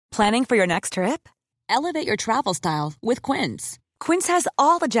Planning for your next trip? Elevate your travel style with Quince. Quince has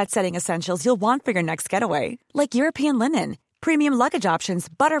all the jet-setting essentials you'll want for your next getaway, like European linen, premium luggage options,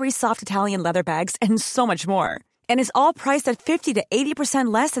 buttery soft Italian leather bags, and so much more. And is all priced at 50 to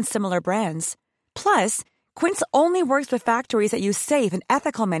 80% less than similar brands. Plus, Quince only works with factories that use safe and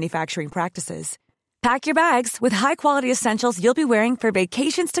ethical manufacturing practices. Pack your bags with high-quality essentials you'll be wearing for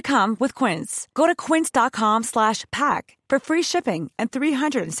vacations to come with Quince. Go to quince.com/pack for free shipping and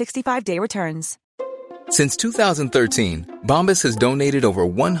 365-day returns. Since 2013, Bombas has donated over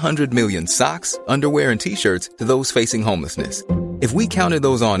 100 million socks, underwear, and T-shirts to those facing homelessness. If we counted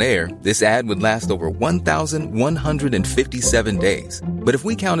those on air, this ad would last over 1,157 days. But if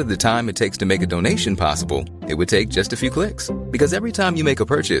we counted the time it takes to make a donation possible, it would take just a few clicks. Because every time you make a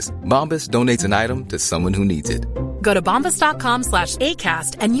purchase, Bombas donates an item to someone who needs it. Go to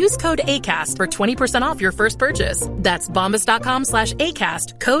bombas.com/ACAST and use code ACAST for 20% off your first purchase. That's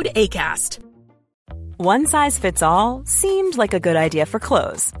bombas.com/ACAST, code ACAST. One size fits all seemed like a good idea for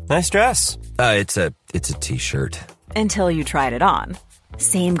clothes. Nice dress. It's a t-shirt. Until you tried it on.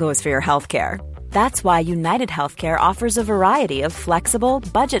 Same goes for your healthcare. That's why United Healthcare offers a variety of flexible,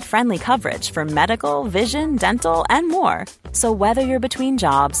 budget-friendly coverage for medical, vision, dental, and more. So whether you're between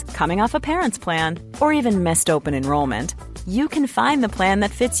jobs, coming off a parent's plan, or even missed open enrollment, you can find the plan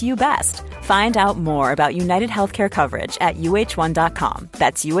that fits you best. Find out more about United Healthcare coverage at uh1.com.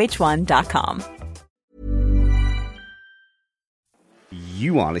 That's uh1.com.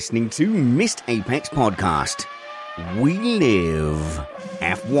 You are listening to Missed Apex Podcast. We live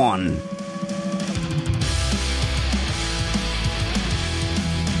F1.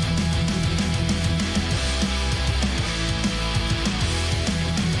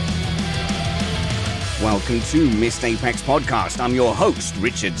 Welcome to Missed Apex Podcast. I'm your host,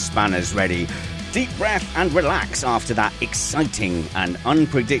 Richard Spanners Ready. Deep breath and relax after that exciting and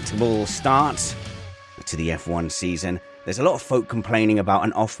unpredictable start to the F1 season. There's a lot of folk complaining about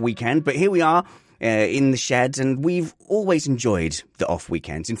an off weekend, but here we are in the shed, and we've always enjoyed the off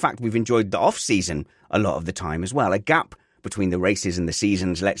weekends. In fact, we've enjoyed the off season a lot of the time as well. A gap between the races and the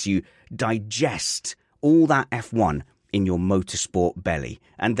seasons lets you digest all that F1 in your motorsport belly.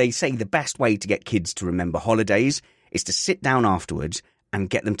 And they say the best way to get kids to remember holidays is to sit down afterwards and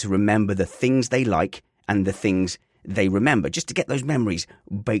get them to remember the things they like and the things they remember, just to get those memories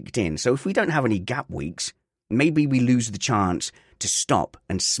baked in. So if we don't have any gap weeks, maybe we lose the chance to stop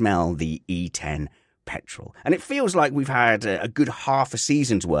and smell the E10 petrol. And it feels like we've had a good half a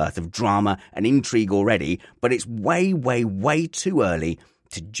season's worth of drama and intrigue already, but it's way, way, way too early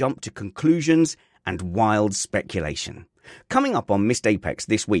to jump to conclusions and wild speculation. Coming up on Missed Apex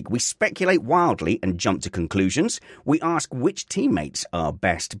this week, we speculate wildly and jump to conclusions. We ask which teammates are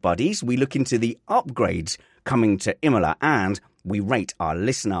best buddies. We look into the upgrades coming to Imola, and we rate our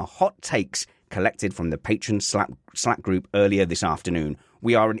listener hot takes collected from the patron Slack group earlier this afternoon.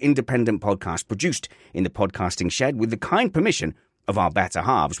 We are an independent podcast produced in the podcasting shed with the kind permission of our better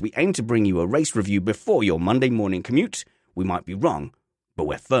halves. We aim to bring you a race review before your Monday morning commute. We might be wrong, but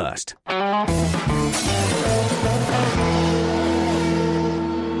we're first.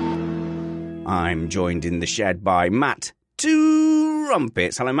 I'm joined in the shed by Matt Two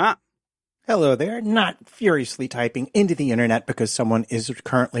Rumpets. Hello, Matt. Hello there. Not furiously typing into the internet because someone is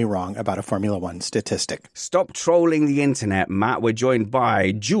currently wrong about a Formula One statistic. Stop trolling the internet, Matt. We're joined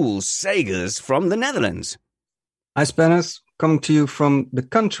by Jules Sagers from the Netherlands. Hi, Spanners. Coming to you from the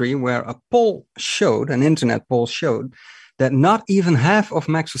country where an internet poll showed, that not even half of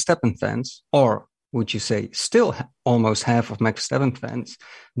Max Verstappen fans, or would you say still almost half of Max Verstappen fans,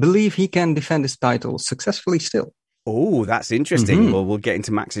 believe he can defend his title successfully still. Oh, that's interesting. Mm-hmm. Well, we'll get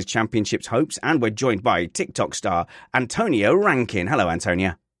into Max's championships hopes, and we're joined by TikTok star Antonia Rankin. Hello,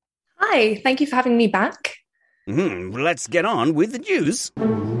 Antonia. Hi, thank you for having me back. Let's get on with the news.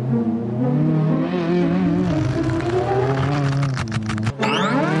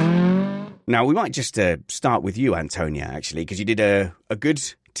 Now, we might just start with you, Antonia, actually, because you did a good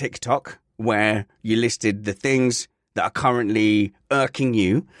TikTok where you listed the things that are currently irking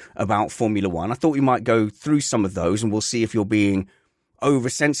you about Formula One. I thought we might go through some of those, and we'll see if you're being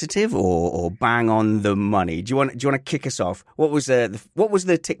oversensitive or bang on the money. Do you want to kick us off? What was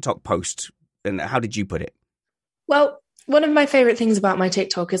the TikTok post, and how did you put it? Well, one of my favorite things about my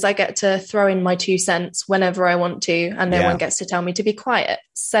TikTok is I get to throw in my 2 cents whenever I want to, and no one gets to tell me to be quiet.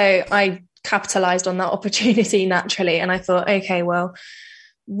 So I capitalized on that opportunity naturally, and I thought, okay, well,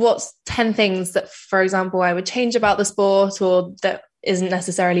 what's 10 things that, for example, I would change about the sport, or that isn't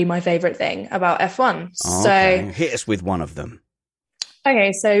necessarily my favorite thing about F1? Okay. So hit us with one of them.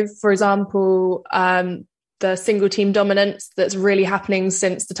 Okay, so for example, the single team dominance that's really happening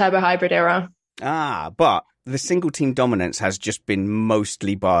since the turbo hybrid era. But the single team dominance has just been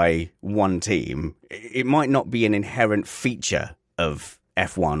mostly by one team. It might not be an inherent feature of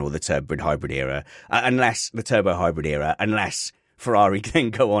F1 or the turbo hybrid era, unless Ferrari then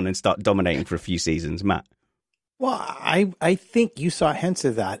go on and start dominating for a few seasons. Matt? Well, I think you saw hints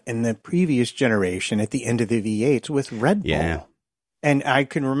of that in the previous generation at the end of the V8s with Red Bull. Yeah. And I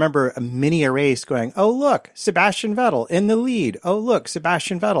can remember many a race going, oh, look, Sebastian Vettel in the lead. Oh, look,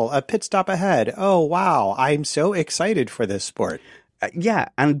 Sebastian Vettel, a pit stop ahead. Oh, wow, I'm so excited for this sport. Yeah,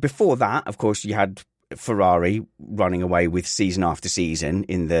 and before that, of course, you had Ferrari running away with season after season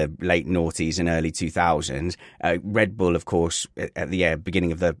in the late noughties and early 2000s. Red Bull, of course, at the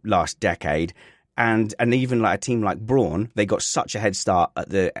beginning of the last decade. And even like a team like Brawn, they got such a head start at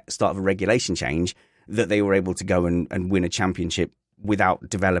the start of a regulation change that they were able to go and win a championship without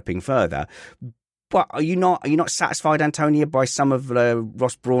developing further. But are you not satisfied, Antonia, by some of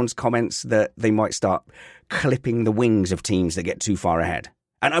Ross Brawn's comments that they might start clipping the wings of teams that get too far ahead?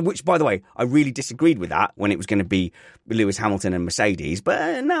 And which, by the way, I really disagreed with that when it was going to be Lewis Hamilton and Mercedes.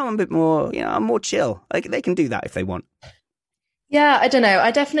 But now I'm a bit more, I'm more chill. Like, they can do that if they want. Yeah, I don't know.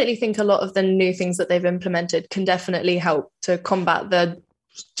 I definitely think a lot of the new things that they've implemented can definitely help to combat the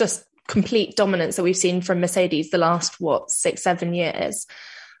just complete dominance that we've seen from Mercedes the last 6-7 years.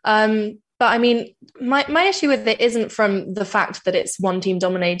 But I mean, my issue with it isn't from the fact that it's one team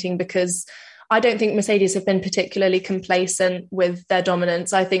dominating, because I don't think Mercedes have been particularly complacent with their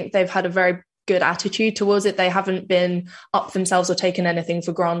dominance. I think they've had a very good attitude towards it. They haven't been up themselves or taken anything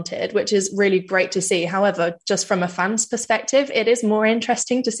for granted, which is really great to see. However, just from a fan's perspective, it is more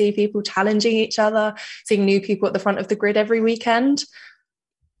interesting to see people challenging each other, seeing new people at the front of the grid every weekend.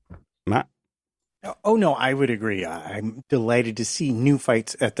 Matt? Oh, no, I would agree. I'm delighted to see new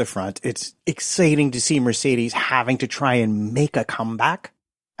fights at the front. It's exciting to see Mercedes having to try and make a comeback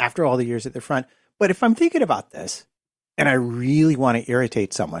after all the years at the front. But if I'm thinking about this and I really want to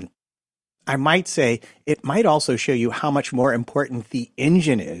irritate someone, I might say it might also show you how much more important the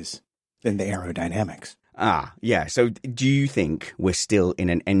engine is than the aerodynamics. Yeah. So do you think we're still in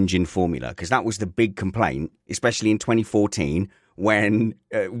an engine formula? Because that was the big complaint, especially in 2014, when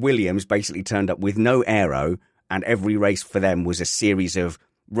Williams basically turned up with no aero, and every race for them was a series of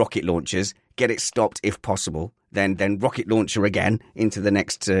rocket launchers, get it stopped if possible, then rocket launcher again into the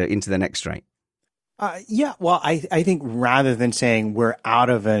next straight. Yeah, well, I think rather than saying we're out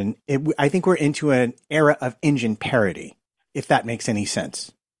of I think we're into an era of engine parity, if that makes any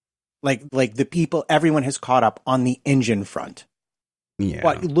sense. Like everyone has caught up on the engine front. Yeah.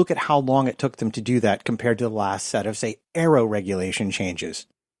 But look at how long it took them to do that compared to the last set of, say, aero regulation changes.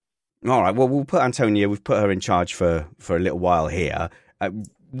 All right. Well, we've put her in charge for a little while here.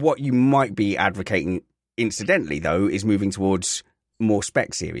 What you might be advocating, incidentally, though, is moving towards more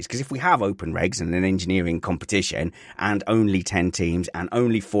spec series. Because if we have open regs and an engineering competition and only 10 teams and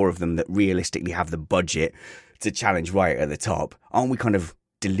only 4 of them that realistically have the budget to challenge right at the top, aren't we kind of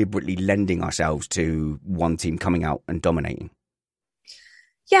deliberately lending ourselves to one team coming out and dominating?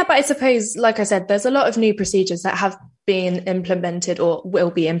 Yeah, but I suppose, like I said, there's a lot of new procedures that have been implemented or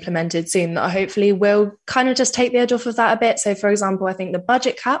will be implemented soon that hopefully will kind of just take the edge off of that a bit. So, for example, I think the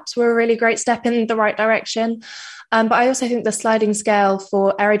budget caps were a really great step in the right direction. But I also think the sliding scale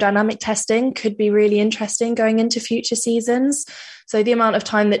for aerodynamic testing could be really interesting going into future seasons. So the amount of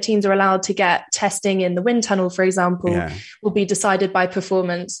time that teams are allowed to get testing in the wind tunnel, for example, will be decided by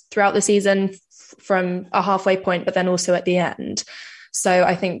performance throughout the season from a halfway point, but then also at the end. So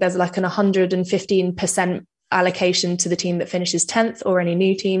I think there's like an 115% allocation to the team that finishes 10th or any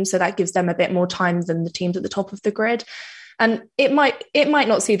new team. So that gives them a bit more time than the teams at the top of the grid. And it might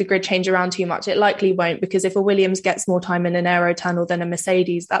not see the grid change around too much. It likely won't, because if a Williams gets more time in an aero tunnel than a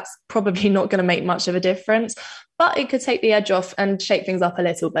Mercedes, that's probably not going to make much of a difference. But it could take the edge off and shake things up a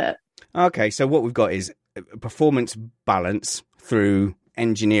little bit. Okay, so what we've got is performance balance through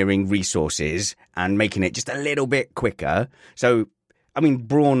engineering resources and making it just a little bit quicker. So, I mean,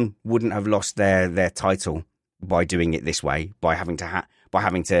 Brawn wouldn't have lost their title by doing it this way, by having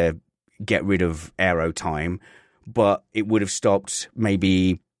to get rid of aero time. But it would have stopped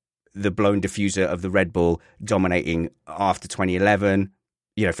maybe the blown diffuser of the Red Bull dominating after 2011.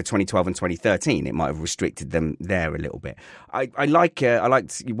 You know, for 2012 and 2013, it might have restricted them there a little bit. I liked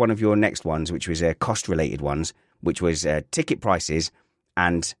one of your next ones, which was cost-related ones, which was ticket prices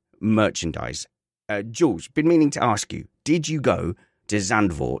and merchandise. Jules, been meaning to ask you, did you go to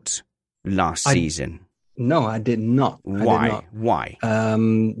Zandvoort last season? No, I did not. Why? Why?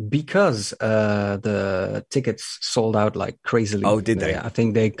 Because the tickets sold out like crazily. Oh, did they? I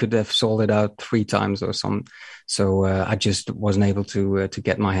think they could have sold it out 3 times or something. So I just wasn't able to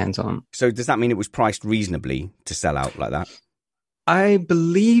get my hands on them. So does that mean it was priced reasonably to sell out like that? I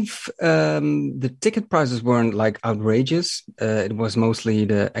believe the ticket prices weren't like outrageous. It was mostly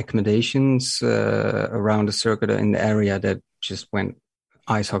the accommodations around the circuit in the area that just went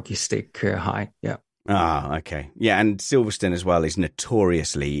ice hockey stick high. Yeah. Ah, okay. Yeah, and Silverstone as well is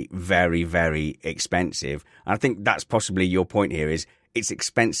notoriously very, very expensive. And I think that's possibly your point here is it's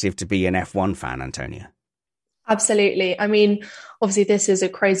expensive to be an F1 fan, Antonia. Absolutely. I mean, obviously this is a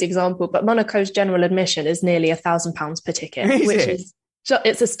crazy example, but Monaco's general admission is nearly £1,000 per ticket,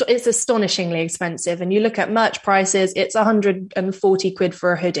 it's astonishingly expensive. And you look at merch prices, it's 140 quid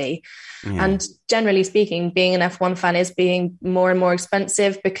for a hoodie. Yeah. And generally speaking, being an F1 fan is being more and more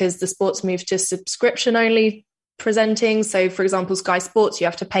expensive because the sports move to subscription only presenting. So for example, Sky Sports, you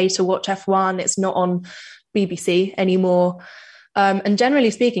have to pay to watch F1. It's not on BBC anymore. And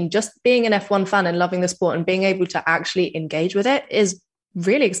generally speaking, just being an F1 fan and loving the sport and being able to actually engage with it is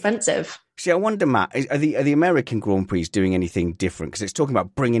really expensive. See, I wonder, Matt, are the American Grand Prix doing anything different? Because it's talking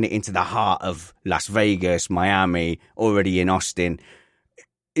about bringing it into the heart of Las Vegas, Miami, already in Austin.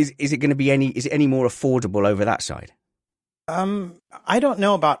 Is it going to be any more affordable over that side? I don't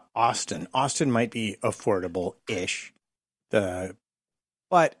know about Austin. Austin might be affordable-ish. But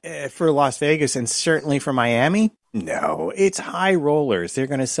for Las Vegas and certainly for Miami, no, it's high rollers. They're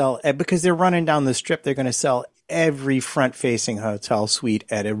going to sell, because they're running down the strip, they're going to sell every front-facing hotel suite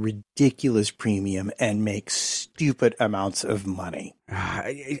at a ridiculous premium and make stupid amounts of money.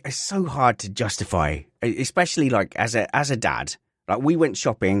 It's so hard to justify, especially like as a dad. Like we went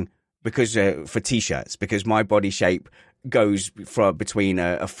shopping because for t-shirts, because my body shape goes between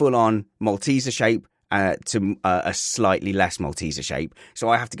a full-on Malteser shape to a slightly less Malteser shape. So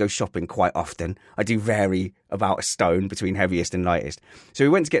I have to go shopping quite often. I do vary about a stone between heaviest and lightest. So we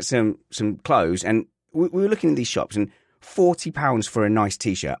went to get some clothes and we were looking at these shops and £40 for a nice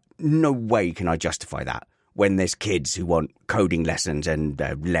t-shirt. No way can I justify that when there's kids who want coding lessons and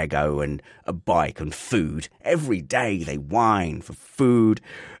Lego and a bike and food. Every day they whine for food.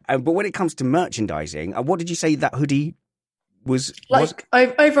 But when it comes to merchandising, what did you say that hoodie was over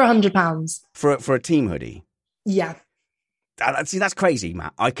 £100 for a team hoodie? Yeah. See, that's crazy,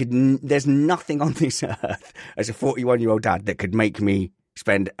 Matt. There's nothing on this earth as a 41-year-old dad that could make me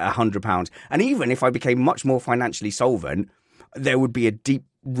spend £100. And even if I became much more financially solvent, there would be a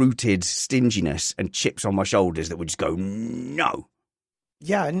deep-rooted stinginess and chips on my shoulders that would just go, no.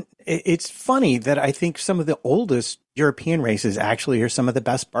 Yeah, and it's funny that I think some of the oldest European races actually are some of the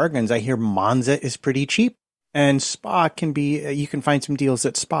best bargains. I hear Monza is pretty cheap. And Spa you can find some deals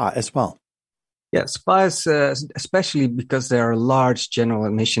at Spa as well. Yeah, Spa is, especially because there are large general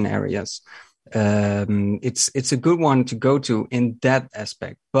admission areas. It's a good one to go to in that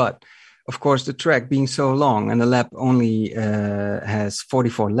aspect. But of course, the track being so long and the lap only has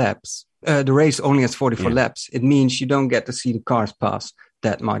 44 laps, the race only has 44 laps. It means you don't get to see the cars pass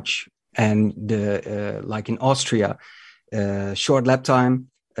that much. And like in Austria, short lap time.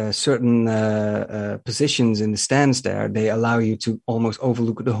 Certain positions in the stands there, they allow you to almost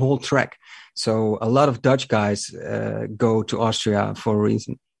overlook the whole track. So a lot of Dutch guys go to Austria for a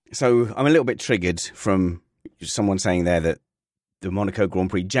reason. So I'm a little bit triggered from someone saying there that the Monaco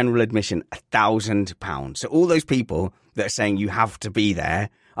Grand Prix general admission £1,000. So all those people that are saying you have to be there,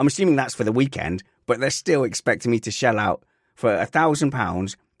 I'm assuming that's for the weekend, but they're still expecting me to shell out for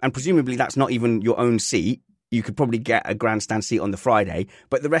 £1,000, and presumably that's not even your own seat. You could probably get a grandstand seat on the Friday,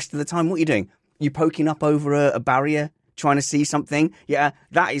 but the rest of the time, what are you doing? You poking up over a barrier, trying to see something? Yeah,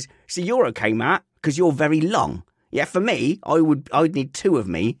 that is... See, you're okay, Matt, because you're very long. Yeah, for me, I would need 2 of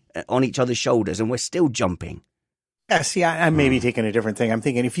me on each other's shoulders, and we're still jumping. Yeah, see, I'm maybe taking a different thing. I'm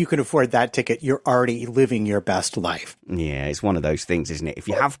thinking if you could afford that ticket, you're already living your best life. Yeah, it's one of those things, isn't it? If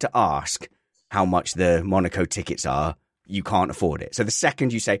you have to ask how much the Monaco tickets are, you can't afford it. So the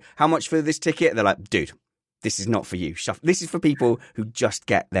second you say, how much for this ticket? They're like, dude, this is not for you. This is for people who just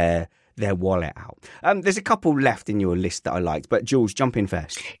get their wallet out. There's a couple left in your list that I liked, but Jules, jump in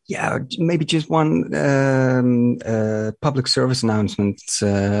first. Yeah, maybe just one public service announcement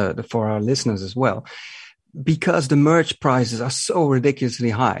for our listeners as well. Because the merch prices are so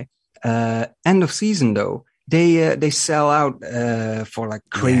ridiculously high. End of season, though, they sell out for like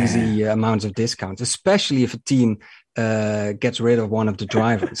crazy amounts of discounts, especially if a team gets rid of one of the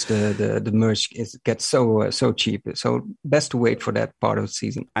drivers. The merch gets so cheap. So best to wait for that part of the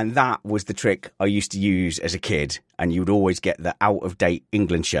season. And that was the trick I used to use as a kid. And you'd always get the out of date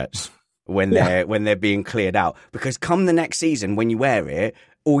England shirts when they're being cleared out, because come the next season when you wear it,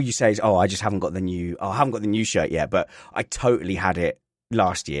 all you say is, "Oh, I just haven't got the new shirt yet." But I totally had it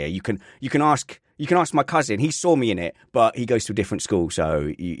last year. You can ask my cousin. He saw me in it, but he goes to a different school,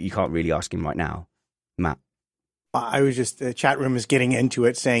 so you can't really ask him right now, Matt. I was just, the chat room is getting into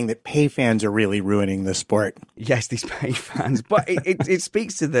it, saying that pay fans are really ruining the sport. Yes, these pay fans. But it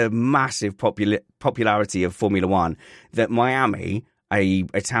speaks to the massive popularity of Formula One that Miami, a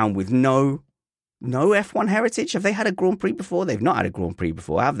town with no F1 heritage. Have they had a Grand Prix before? They've not had a Grand Prix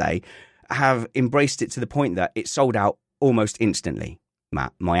before, have they? Have embraced it to the point that it sold out almost instantly.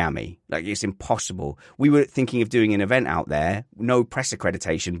 Matt, Miami. Like, it's impossible. We were thinking of doing an event out there, no press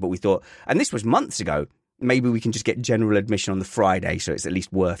accreditation, but we thought, and this was months ago, maybe we can just get general admission on the Friday, so it's at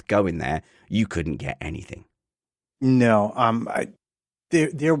least worth going there. You couldn't get anything. No.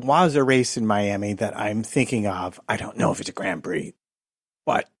 There was a race in Miami that I'm thinking of. I don't know if it's a Grand Prix,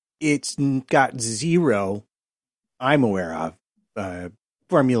 but it's got zero, I'm aware of,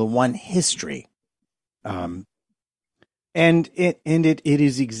 Formula One history. And it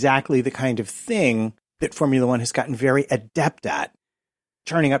is exactly the kind of thing that Formula One has gotten very adept at,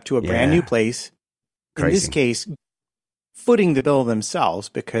 turning up to a brand new place. Crazy. In this case, footing the bill themselves,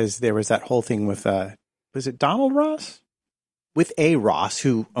 because there was that whole thing with, was it Donald Ross? With A. Ross,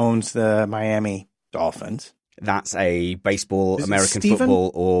 who owns the Miami Dolphins. That's a baseball, American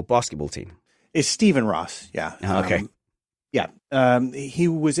football, or basketball team. It's Stephen Ross, yeah. Okay. He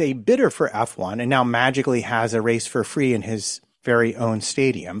was a bidder for F1 and now magically has a race for free in his very own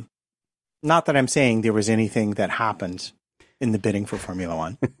stadium. Not that I'm saying there was anything that happened in the bidding for Formula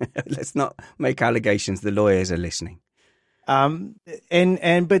One. Let's not make allegations. The lawyers are listening. But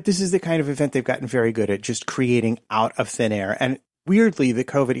this is the kind of event they've gotten very good at, just creating out of thin air. And weirdly, the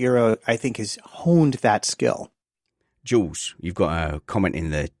COVID era, I think, has honed that skill. Jules, you've got a comment in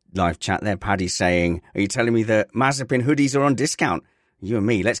the live chat there. Paddy's saying, are you telling me that Mazepin hoodies are on discount? You and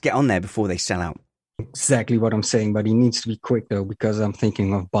me, let's get on there before they sell out. Exactly what I'm saying, but he needs to be quick, though, because I'm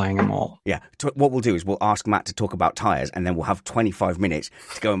thinking of buying them all. Yeah. What we'll do is we'll ask Matt to talk about tyres, and then we'll have 25 minutes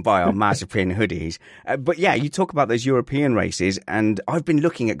to go and buy our Mazepin hoodies. But yeah, you talk about those European races, and I've been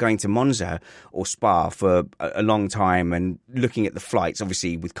looking at going to Monza or Spa for a long time and looking at the flights.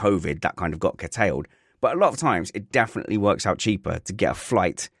 Obviously, with COVID, that kind of got curtailed. But a lot of times, it definitely works out cheaper to get a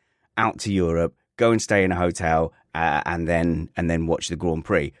flight out to Europe, go and stay in a hotel, and then watch the Grand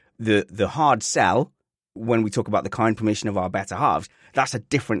Prix. The hard sell, when we talk about the kind permission of our better halves, that's a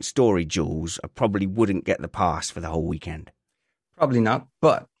different story, Jules. I probably wouldn't get the pass for the whole weekend. Probably not,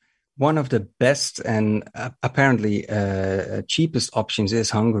 but one of the best and apparently cheapest options is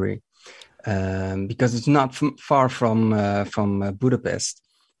Hungary, because it's not far from Budapest,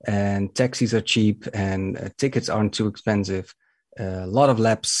 and taxis are cheap and tickets aren't too expensive. A lot of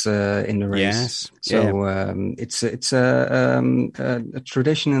laps in the race. Yes. So it's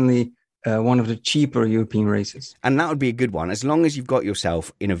traditionally one of the cheaper European races. And that would be a good one. As long as you've got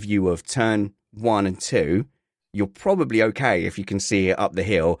yourself in a view of turn 1 and 2, you're probably okay if you can see it up the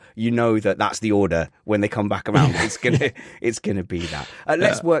hill. You know that that's the order when they come back around. It's gonna be that.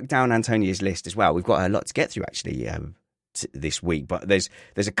 Let's work down Antonia's list as well. We've got a lot to get through actually this week, but there's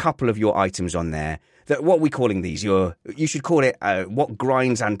a couple of your items on there. That what are we calling these? You should call it what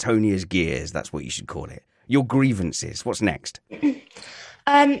grinds Antonia's gears. That's what you should call it. Your grievances. What's next?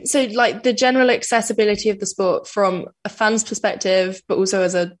 So like the general accessibility of the sport from a fan's perspective, but also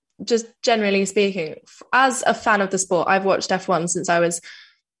as a, just generally speaking, as a fan of the sport, I've watched F1 since I was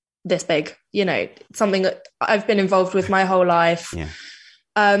this big, something that I've been involved with my whole life. Yeah.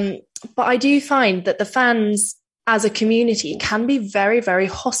 But I do find that the fans as a community can be very, very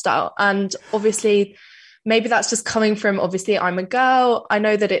hostile. And obviously, maybe that's just coming from, obviously, I'm a girl. I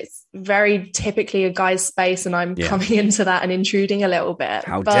know that it's very typically a guy's space, and I'm coming into that and intruding a little bit.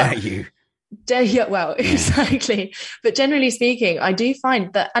 How dare you? Exactly. But generally speaking, I do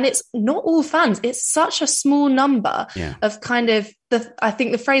find that, and it's not all fans, it's such a small number of kind of, I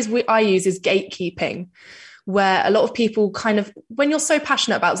think the phrase I use is gatekeeping, where a lot of people kind of, when you're so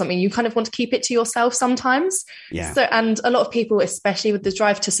passionate about something, you kind of want to keep it to yourself sometimes. Yeah. So, and a lot of people, especially with the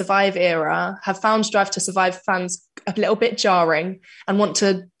Drive to Survive era, have found Drive to Survive fans a little bit jarring and want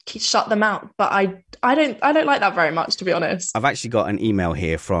to shut them out. But I don't like that very much, to be honest. I've actually got an email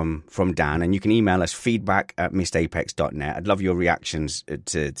here from Dan, and you can email us feedback@missedapex.net. I'd love your reactions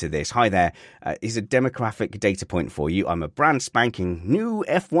to this. Hi there. Here's a demographic data point for you. I'm a brand spanking new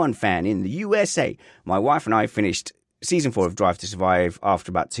F1 fan in the USA. My wife and I finished season 4 of Drive to Survive after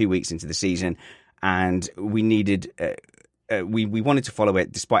about 2 weeks into the season, and we needed we wanted to follow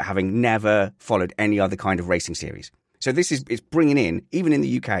it despite having never followed any other kind of racing series. So it's bringing in, even in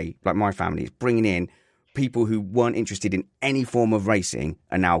the UK, like my family, it's bringing in people who weren't interested in any form of racing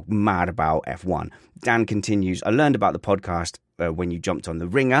are now mad about F1. Dan continues, I learned about the podcast when you jumped on the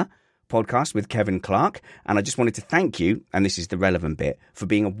Ringer podcast with Kevin Clark, and I just wanted to thank you, and this is the relevant bit, for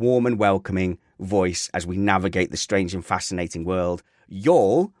being a warm and welcoming voice as we navigate the strange and fascinating world.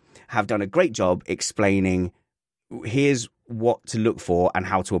 Y'all have done a great job explaining here's what to look for and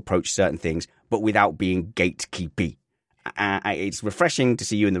how to approach certain things, but without being gatekeepy. It's refreshing to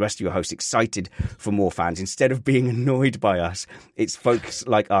see you and the rest of your hosts excited for more fans. Instead of being annoyed by us, it's folks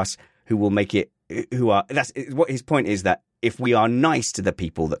like us who will make it, that's what his point is, that if we are nice to the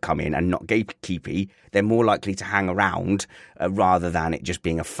people that come in and not gatekeepy, they're more likely to hang around rather than it just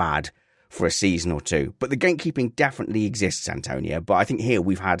being a fad for a season or two. But the gatekeeping definitely exists, Antonia. But I think here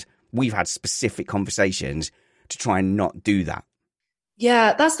we've had specific conversations to try and not do that.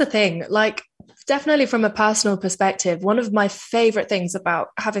 Yeah, that's the thing. Like, definitely from a personal perspective, one of my favorite things about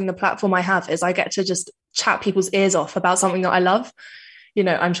having the platform I have is I get to just chat people's ears off about something that I love. You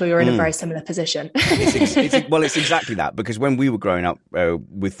know, I'm sure you're in a very similar position. It's exactly that, because when we were growing up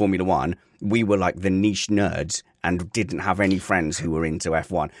with Formula One, we were like the niche nerds and didn't have any friends who were into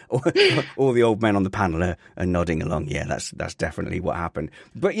F1. All the old men on the panel are nodding along. Yeah, that's definitely what happened.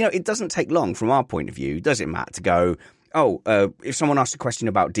 But, you know, it doesn't take long from our point of view, does it, Matt, to go, if someone asks a question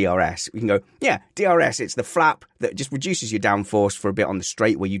about DRS, we can go, yeah, DRS, it's the flap that just reduces your downforce for a bit on the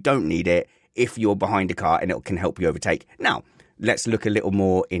straight where you don't need it if you're behind a car, and it can help you overtake. Now, let's look a little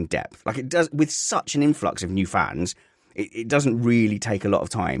more in depth. Like it does with such an influx of new fans, it doesn't really take a lot of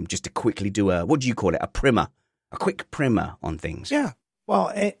time just to quickly do a quick primer on things. Yeah. Well,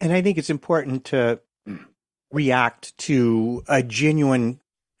 and I think it's important to react to a genuine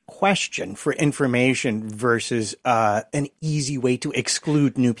question for information versus an easy way to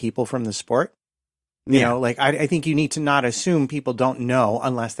exclude new people from the sport. You know, like I think you need to not assume people don't know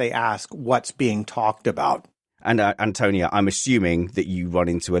unless they ask what's being talked about. And Antonia, I'm assuming that you run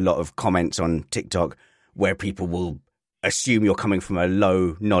into a lot of comments on TikTok where people will assume you're coming from a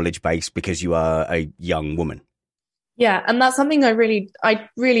low knowledge base because you are a young woman. Yeah, and that's something I really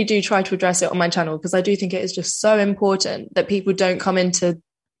do try to address it on my channel, because I do think it is just so important that people don't come into,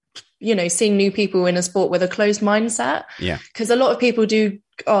 you know, seeing new people in a sport with a closed mindset. Yeah. Because a lot of people do.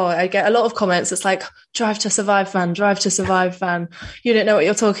 I get a lot of comments. It's like, Drive to Survive fan. You don't know what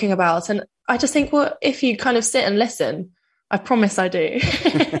you're talking about. And I just think, well, if you kind of sit and listen, I promise I do.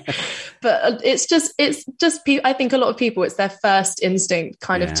 But it's just, I think a lot of people, it's their first instinct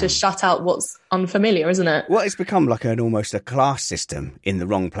kind of to shut out what's unfamiliar, isn't it? Well, it's become like almost a class system in the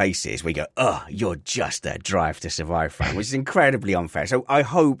wrong places. We go, you're just a Drive to Survive fan, which is incredibly unfair. So I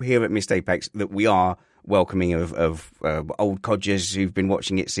hope here at Missed Apex that we are welcoming of old codgers who've been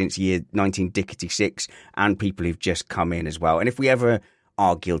watching it since year 1966 and people who've just come in as well. And if we ever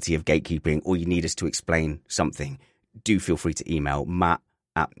are guilty of gatekeeping or you need us to explain something, do feel free to email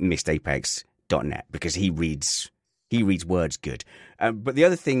matt@missedapex.net, because he reads words good. But the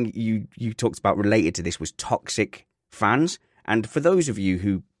other thing you talked about related to this was toxic fans. And for those of you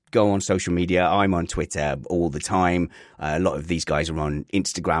who go on social media, I'm on Twitter all the time. A lot of these guys are on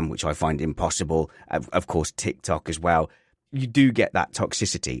Instagram, which I find impossible. Of course, TikTok as well. You do get that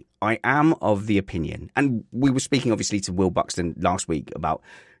toxicity. I am of the opinion, and we were speaking obviously to Will Buxton last week about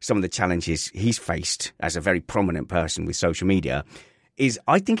some of the challenges he's faced as a very prominent person with social media, is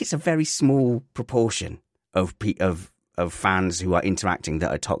I think it's a very small proportion of fans who are interacting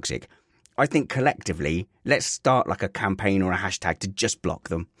that are toxic. I think collectively, let's start like a campaign or a hashtag to just block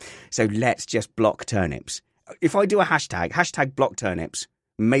them. So let's just block turnips. If I do a hashtag block turnips,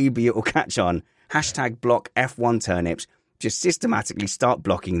 maybe it will catch on. Hashtag block F1 turnips. Just systematically start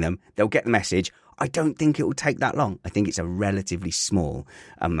blocking them. They'll get the message. I don't think it will take that long. I think it's a relatively small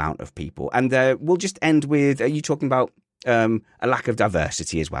amount of people. And we'll just end with, are you talking about a lack of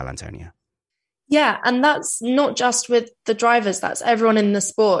diversity as well, Antonia? Yeah, and that's not just with the drivers, that's everyone in the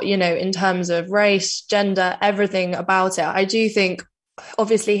sport, you know, in terms of race, gender, everything about it. I do think,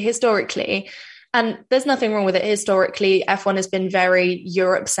 obviously, historically, and there's nothing wrong with it, historically, F1 has been very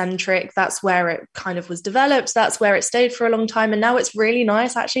Europe-centric. That's where it kind of was developed. That's where it stayed for a long time. And now it's really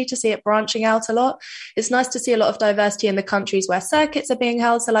nice, actually, to see it branching out a lot. It's nice to see a lot of diversity in the countries where circuits are being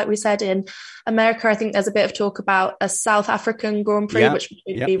held. So like we said, in America, I think there's a bit of talk about a South African Grand Prix, which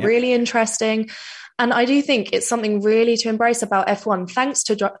would be really interesting. And I do think it's something really to embrace about F1, thanks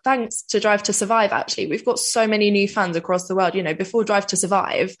to Drive to Survive, actually. We've got so many new fans across the world. You know, before Drive to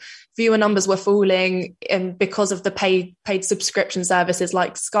Survive, viewer numbers were falling, and because of the paid subscription services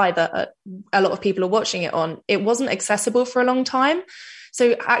like Sky that a lot of people are watching it on, it wasn't accessible for a long time.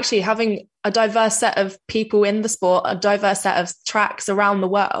 So actually having a diverse set of people in the sport, a diverse set of tracks around the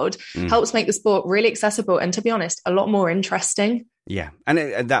world helps make the sport really accessible and, to be honest, a lot more interesting. Yeah,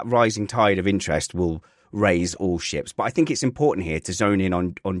 and that rising tide of interest will raise all ships. But I think it's important here to zone in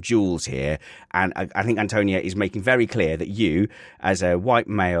on Jules here. And I think Antonia is making very clear that you, as a white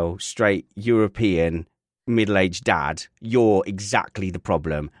male, straight, European, middle-aged dad, you're exactly the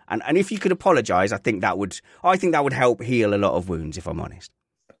problem. And if you could apologise, I think that would help heal a lot of wounds, if I'm honest.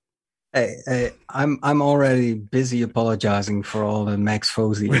 Hey, I'm already busy apologizing for all the Max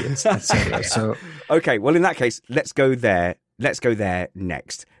Fozy, etc. So okay, well in that case, let's go there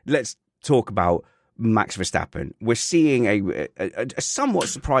next. Let's talk about Max Verstappen. We're seeing a somewhat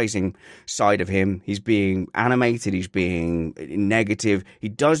surprising side of him. He's being animated, he's being negative. He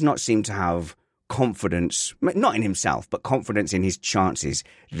does not seem to have confidence, not in himself, but confidence in his chances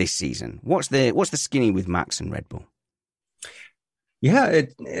this season. What's the skinny with Max and Red Bull? Yeah,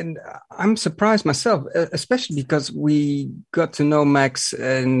 and I'm surprised myself, especially because we got to know Max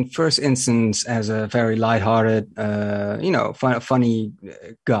in first instance as a very lighthearted, funny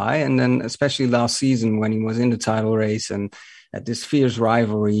guy. And then especially last season when he was in the title race and at this fierce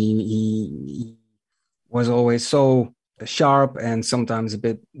rivalry, he was always so sharp and sometimes a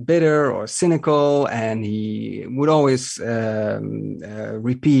bit bitter or cynical, and he would always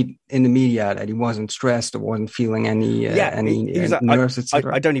repeat in the media that he wasn't stressed or wasn't feeling any nerves,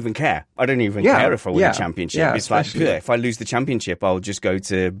 etc. I don't even care. I don't even care if I win the championship. Yeah, it's like, if I lose the championship, I'll just go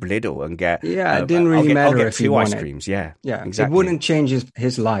to Lidl and get. It didn't really matter if he won ice creams. Yeah, exactly. It wouldn't change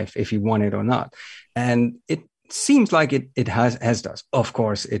his life if he won it or not, and it seems like it has does. Of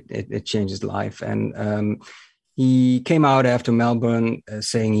course, it changes life. And he came out after Melbourne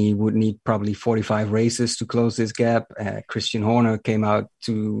saying he would need probably 45 races to close this gap. Christian Horner came out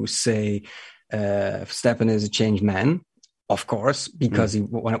to say Verstappen is a changed man, of course, because he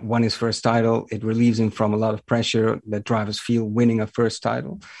won his first title. It relieves him from a lot of pressure that drivers feel winning a first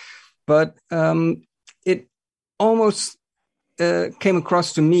title. But it almost came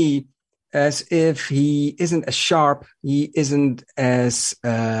across to me as if he isn't as sharp. He isn't as,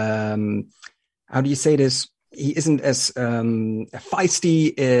 how do you say this? He isn't as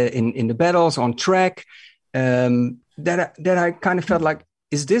feisty in the battles on track. That I kind of felt like,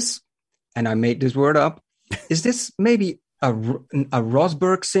 is this, and I made this word up, is this maybe a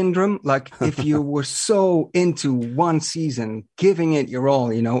Rosberg syndrome? Like if you were so into one season, giving it your all,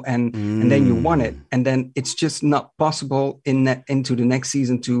 and then you won it, and then it's just not possible into the next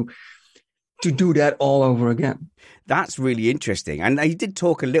season to do that all over again. That's really interesting. And he did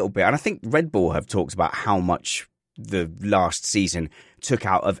talk a little bit, and I think Red Bull have talked about how much the last season took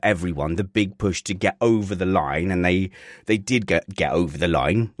out of everyone, the big push to get over the line, and they did get over the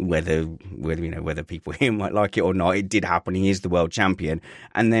line, whether people here might like it or not. It did happen. He is the world champion.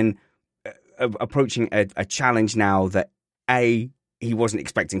 And then approaching a challenge now that A, he wasn't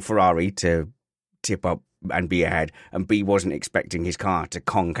expecting Ferrari to tip up and be ahead, and B, wasn't expecting his car to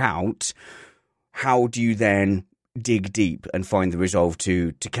conk out. How do you then dig deep and find the resolve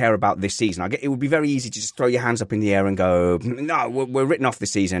to care about this season? It would be very easy to just throw your hands up in the air and go, no, we're written off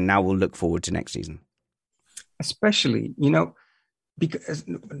this season. Now we'll look forward to next season. Especially, because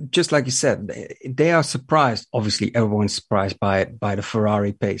just like you said, they are surprised. Obviously, everyone's surprised by the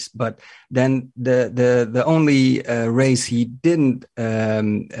Ferrari pace. But then the only race he didn't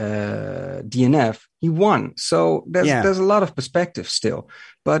DNF, he won. So there's a lot of perspective still.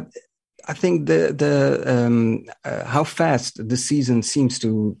 But I think the how fast the season seems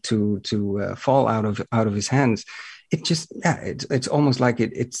to fall out of his hands, it just it's almost like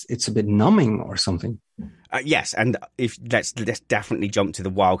it's a bit numbing or something. Yes, and let's definitely jump to the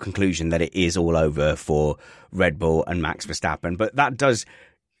wild conclusion that it is all over for Red Bull and Max Verstappen. But that does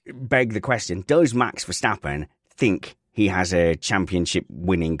beg the question: does Max Verstappen think he has a championship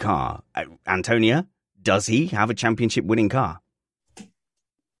winning car? Antonia, does he have a championship winning car?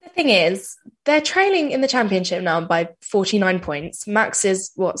 The thing is, they're trailing in the championship now by 49 points. Max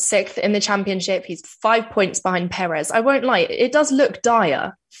is, 6th in the championship. He's 5 points behind Perez. I won't lie, it does look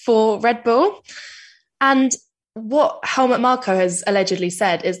dire for Red Bull. And what Helmut Marko has allegedly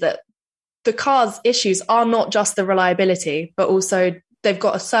said is that the car's issues are not just the reliability, but also they've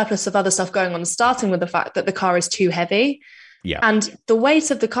got a surplus of other stuff going on, starting with the fact that the car is too heavy. Yeah. And the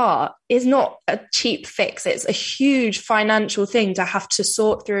weight of the car is not a cheap fix. It's a huge financial thing to have to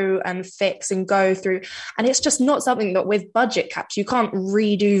sort through and fix and go through. And it's just not something that with budget caps, you can't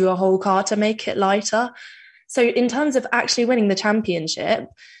redo your whole car to make it lighter. So in terms of actually winning the championship,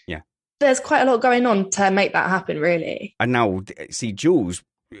 there's quite a lot going on to make that happen, really. And now, see, Jules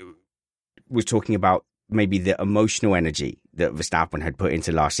was talking about maybe the emotional energy that Verstappen had put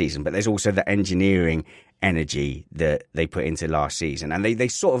into last season, but there's also the engineering energy that they put into last season. And they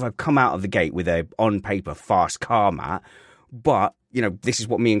sort of have come out of the gate with a, on paper, fast car, Matt. But, you know, this is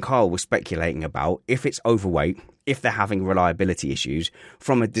what me and Kyle were speculating about. If it's overweight, if they're having reliability issues,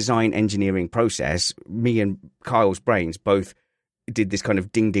 from a design engineering process, me and Kyle's brains both did this kind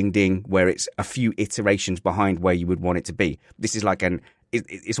of ding, ding, ding, where it's a few iterations behind where you would want it to be. This is like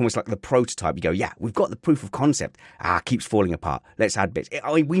it's almost like the prototype. You go, yeah, we've got the proof of concept. Keeps falling apart. Let's add bits.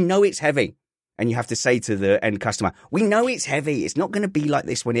 We know it's heavy. And you have to say to the end customer, we know it's heavy. It's not going to be like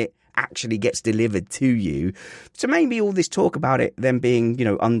this when it actually gets delivered to you. So maybe all this talk about it then being, you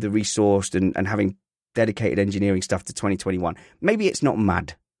know, under-resourced and having dedicated engineering stuff to 2021, maybe it's not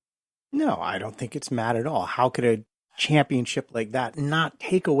mad. No, I don't think it's mad at all. How could a championship like that not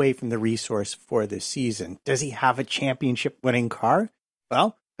take away from the resource for this season? Does he have a championship winning car?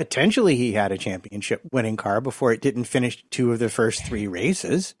 Well, potentially he had a championship winning car before it didn't finish 2 of the first 3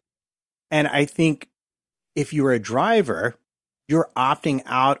 races. And I think if you're a driver, you're opting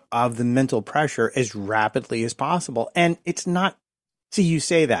out of the mental pressure as rapidly as possible. And it's not, see, you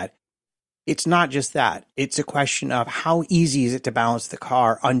say that. It's not just that. It's a question of how easy is it to balance the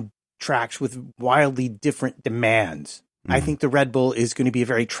car on tracks with wildly different demands. I think the Red Bull is going to be a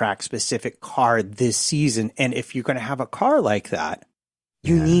very track-specific car this season. And if you're going to have a car like that,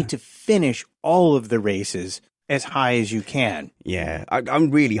 you need to finish all of the races as high as you can. Yeah,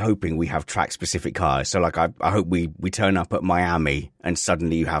 I'm really hoping we have track-specific cars. So, like, I hope we turn up at Miami and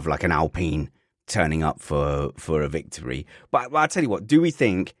suddenly you have, like, an Alpine turning up for a victory. But I'll tell you what, do we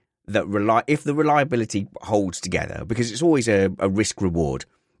think that if the reliability holds together, because it's always a risk-reward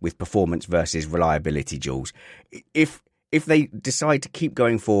with performance versus reliability, Jules, if they decide to keep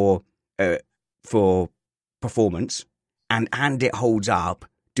going for performance and it holds up,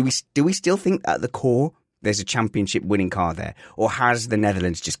 do we still think at the core there's a championship winning car there, or has the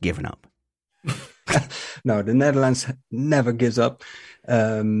Netherlands just given up? No, the Netherlands never gives up.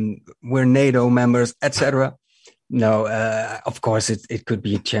 We're NATO members, etc. No, of course it could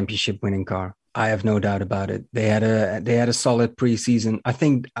be a championship winning car. I have no doubt about it. They had a solid preseason.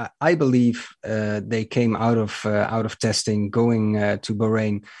 I believe they came out of testing, going to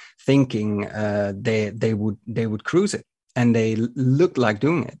Bahrain, thinking they would cruise it, and they looked like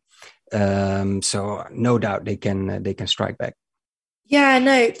doing it. So no doubt they can strike back. Yeah,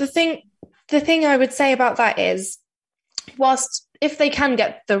 no, the thing I would say about that is, whilst if they can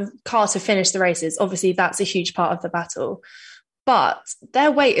get the car to finish the races, obviously that's a huge part of the battle, but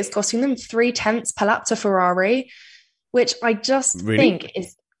their weight is costing them 0.3 per lap to Ferrari, which I just think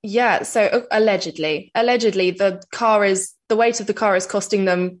is, yeah. So allegedly the weight of the car is costing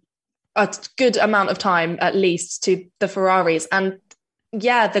them a good amount of time, at least, to the Ferraris. And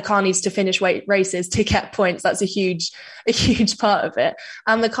yeah, the car needs to finish races to get points. That's a huge part of it.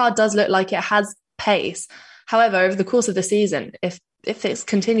 And the car does look like it has pace. However, over the course of the season, if it's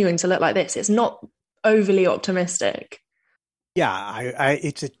continuing to look like this, it's not overly optimistic. Yeah,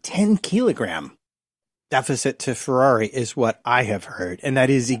 it's a 10 kilogram deficit to Ferrari is what I have heard. And that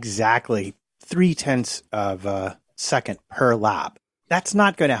is exactly 0.3 of a second per lap. That's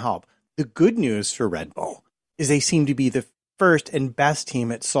not going to help. The good news for Red Bull is they seem to be the first and best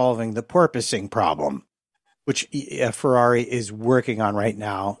team at solving the porpoising problem, which Ferrari is working on right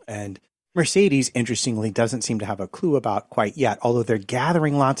now. And Mercedes, interestingly, doesn't seem to have a clue about quite yet, although they're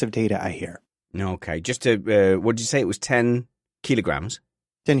gathering lots of data, I hear. Okay, just to, what did you say? It was 10 kilograms?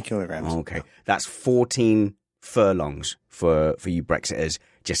 10 kilograms. Okay, that's 14 furlongs for you Brexiters,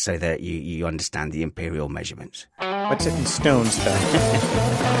 just so that you understand the imperial measurements. What's it in stones,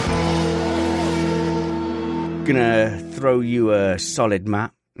 then? Gonna throw you a solid,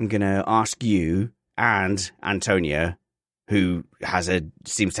 Matt. I'm gonna ask you and Antonia, who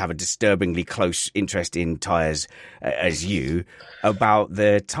seems to have a disturbingly close interest in tyres as you, about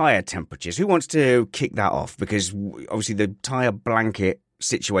the tyre temperatures. Who wants to kick that off? Because obviously the tyre blanket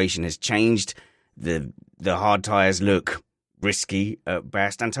situation has changed. The hard tyres look risky at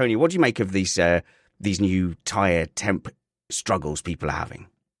best. Antonia, what do you make of these new tyre temp struggles people are having?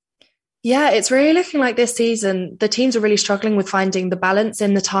 Yeah, it's really looking like this season, the teams are really struggling with finding the balance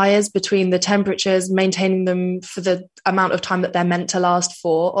in the tyres between the temperatures, maintaining them for the amount of time that they're meant to last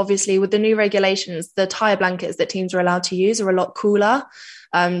for. Obviously, with the new regulations, the tyre blankets that teams are allowed to use are a lot cooler.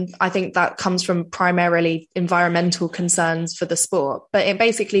 I think that comes from primarily environmental concerns for the sport, but it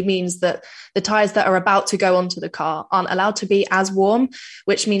basically means that the tyres that are about to go onto the car aren't allowed to be as warm,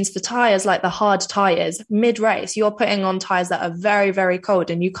 which means the tyres, like the hard tyres, mid-race, you're putting on tyres that are very, very cold,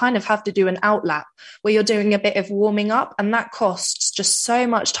 and you kind of have to do an outlap where you're doing a bit of warming up, and that costs just so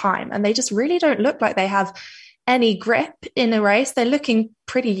much time, and they just really don't look like they have any grip in a race. They're looking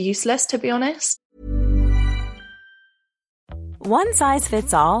pretty useless, to be honest. One size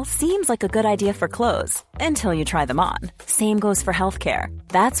fits all seems like a good idea for clothes until you try them on. Same goes for healthcare.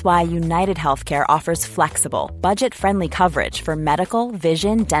 That's why United Healthcare offers flexible, budget-friendly coverage for medical,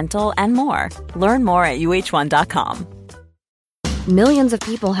 vision, dental, and more. Learn more at UH1.com. Millions of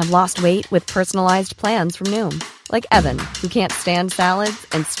people have lost weight with personalized plans from Noom. Like Evan, who can't stand salads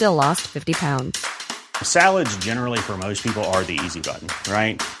and still lost 50 pounds. Salads generally for most people are the easy button,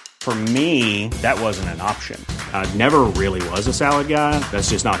 right? For me, that wasn't an option. I never really was a salad guy. That's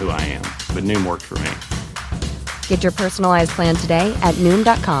just not who I am. But Noom worked for me. Get your personalized plan today at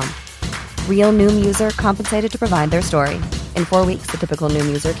Noom.com. Real Noom user compensated to provide their story. In 4 weeks, the typical Noom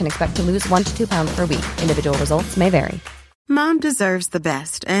user can expect to lose 1 to 2 pounds per week. Individual results may vary. Mom deserves the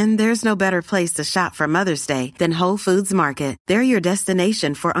best, and there's no better place to shop for Mother's Day than Whole Foods Market. They're your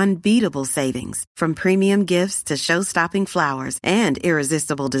destination for unbeatable savings, from premium gifts to show-stopping flowers and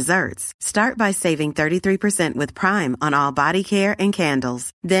irresistible desserts. Start by saving 33% with Prime on all body care and candles.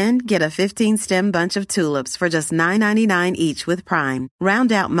 Then get a 15-stem bunch of tulips for just $9.99 each with Prime.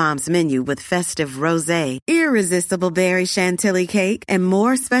 Round out Mom's menu with festive rosé, irresistible berry chantilly cake, and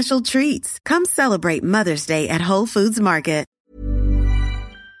more special treats. Come celebrate Mother's Day at Whole Foods Market.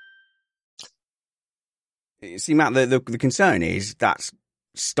 See, Matt, the concern is that's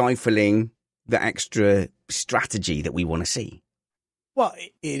stifling the extra strategy that we want to see. Well,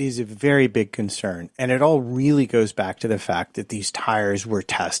 it is a very big concern. And it all really goes back to the fact that these tires were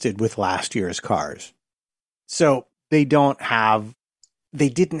tested with last year's cars. So they didn't have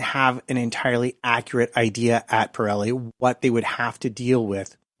an entirely accurate idea at Pirelli what they would have to deal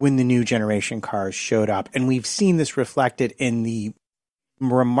with when the new generation cars showed up. And we've seen this reflected in the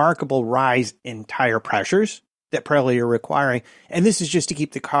remarkable rise in tire pressures that Pirelli are requiring. And this is just to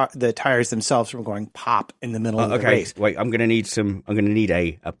keep the tires themselves from going pop in the middle of the race. Wait, I'm going to need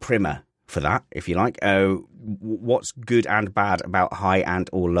a primer for that, if you like. What's good and bad about high and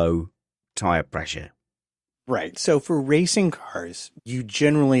or low tire pressure? Right. So for racing cars, you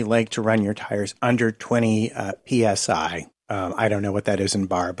generally like to run your tires under 20 PSI. I don't know what that is in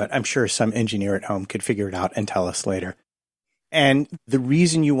bar, but I'm sure some engineer at home could figure it out and tell us later. And the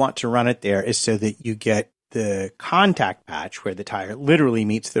reason you want to run it there is so that you get the contact patch where the tire literally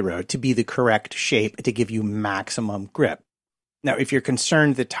meets the road to be the correct shape to give you maximum grip. Now, if you're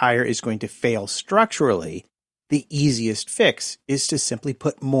concerned the tire is going to fail structurally, the easiest fix is to simply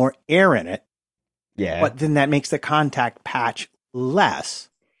put more air in it. Yeah. But then that makes the contact patch less,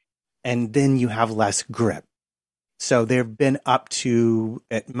 and then you have less grip. So they've been up to,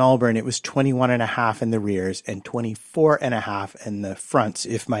 at Melbourne, it was 21.5 in the rears and 24.5 in the fronts,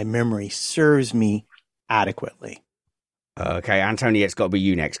 if my memory serves me adequately. Okay, Antonia, it's got to be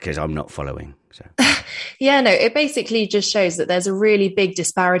you next because I'm not following. So. Yeah, no, it basically just shows that there's a really big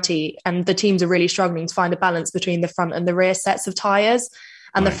disparity and the teams are really struggling to find a balance between the front and the rear sets of tyres.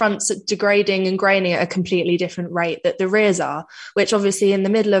 And the fronts are degrading and graining at a completely different rate that the rears are, which obviously in the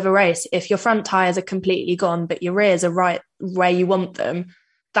middle of a race, if your front tyres are completely gone, but your rears are right where you want them,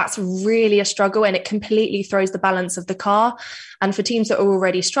 that's really a struggle and it completely throws the balance of the car. And for teams that are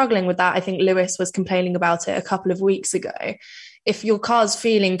already struggling with that, I think Lewis was complaining about it a couple of weeks ago. If your car's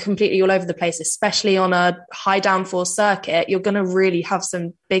feeling completely all over the place, especially on a high downforce circuit, you're going to really have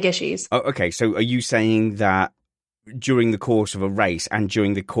some big issues. Oh, okay, so are you saying that during the course of a race and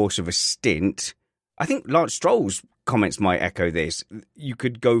during the course of a stint, I think Lance Stroll's comments might echo this. You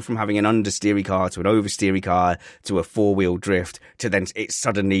could go from having an understeery car to an oversteery car to a four-wheel drift to then it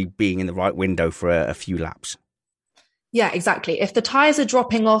suddenly being in the right window for a few laps. Yeah, exactly. If the tyres are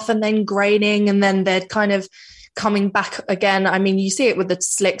dropping off and then graining and then they're kind of coming back again, I mean, you see it with the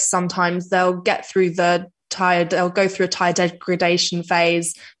slicks sometimes. They'll get through the tyre, they'll go through a tyre degradation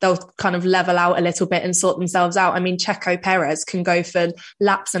phase, they'll kind of level out a little bit and sort themselves out. I mean, Checo Perez can go for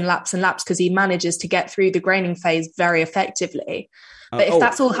laps and laps and laps because he manages to get through the graining phase very effectively. But if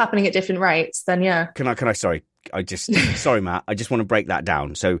that's all happening at different rates, then yeah. Can I, sorry, sorry, Matt, I just want to break that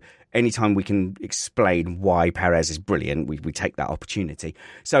down. So anytime we can explain why Perez is brilliant, we take that opportunity.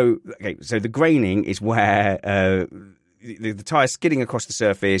 So the graining is where the tyre skidding across the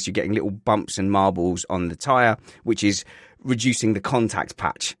surface, you're getting little bumps and marbles on the tyre, which is reducing the contact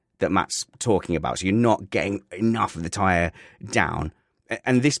patch that Matt's talking about. So you're not getting enough of the tyre down.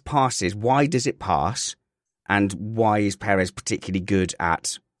 And this passes. Why does it pass? And why is Perez particularly good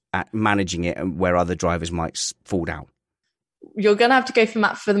at managing it and where other drivers might fall down? You're going to have to go for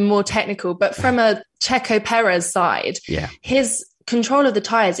Matt for the more technical, but from a Checo Perez side, his control of the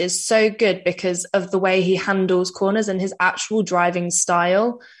tyres is so good because of the way he handles corners and his actual driving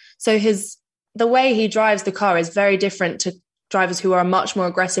style. So his the way he drives the car is very different to drivers who are much more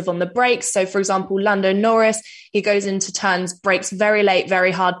aggressive on the brakes. So, for example, Lando Norris, he goes into turns, brakes very late,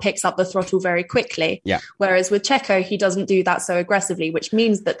 very hard, picks up the throttle very quickly. Yeah. Whereas with Checo, he doesn't do that so aggressively, which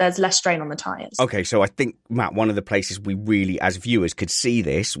means that there's less strain on the tyres. Okay, so I think, Matt, one of the places we really, as viewers, could see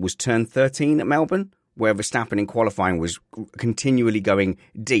this was turn 13 at Melbourne, where Verstappen in qualifying was continually going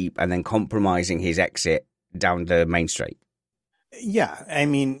deep and then compromising his exit down the main straight. Yeah, I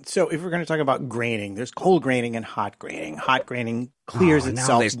mean, so if we're going to talk about graining, there's cold graining and hot graining. Hot graining clears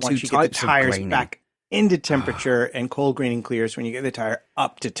itself once you get the tires back into temperature, and cold graining clears when you get the tire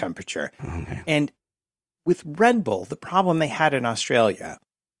up to temperature. Okay. And with Red Bull, the problem they had in Australia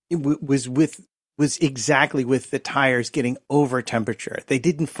was exactly with the tires getting over temperature. They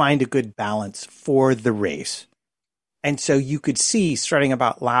didn't find a good balance for the race. And so you could see starting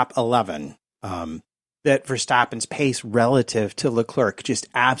about lap 11, that Verstappen's pace relative to Leclerc just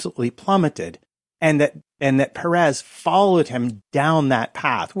absolutely plummeted, and that Perez followed him down that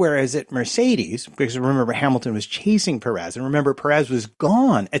path. Whereas at Mercedes, because remember Hamilton was chasing Perez, and remember Perez was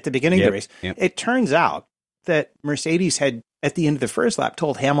gone at the beginning of the race. Yep. It turns out that Mercedes had, at the end of the first lap,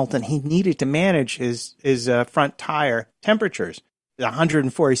 told Hamilton he needed to manage his front tire temperatures,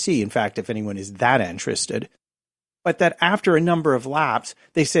 104C, in fact, if anyone is that interested. But that after a number of laps,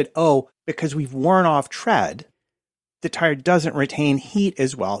 they said, because we've worn off tread, the tire doesn't retain heat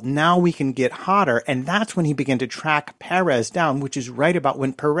as well. Now we can get hotter. And that's when he began to track Perez down, which is right about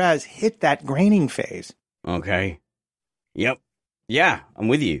when Perez hit that graining phase. Okay. Yep. Yeah, I'm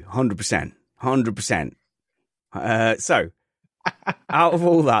with you. 100%. 100%. So, out of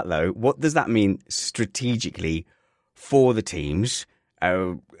all that, though, what does that mean strategically for the teams?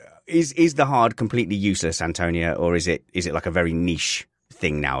 Is the hard completely useless, Antonia, or is it like a very niche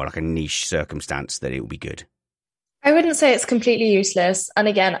thing now, like a niche circumstance that it will be good? I wouldn't say it's completely useless. And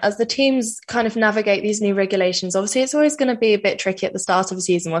again, as the teams kind of navigate these new regulations, obviously it's always going to be a bit tricky at the start of a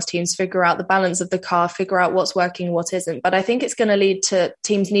season whilst teams figure out the balance of the car, figure out what's working, what isn't. But I think it's going to lead to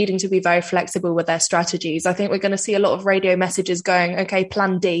teams needing to be very flexible with their strategies. I think we're going to see a lot of radio messages going, okay,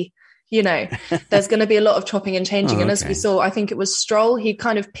 plan D. There's going to be a lot of chopping and changing. And as we saw, I think it was Stroll, he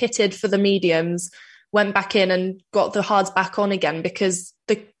kind of pitted for the mediums, went back in and got the hards back on again because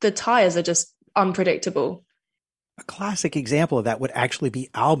the tyres are just unpredictable. A classic example of that would actually be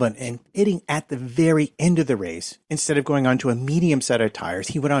Albon, and pitting at the very end of the race. Instead of going onto a medium set of tires,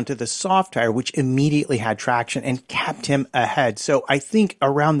 he went onto the soft tire, which immediately had traction and kept him ahead. So I think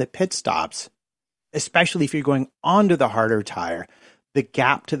around the pit stops, especially if you're going onto the harder tire, the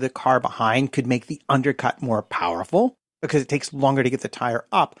gap to the car behind could make the undercut more powerful because it takes longer to get the tire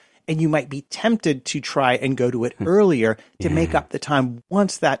up. And you might be tempted to try and go to it earlier to make up the time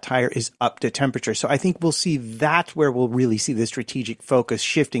once that tire is up to temperature. So I think we'll see that's where we'll really see the strategic focus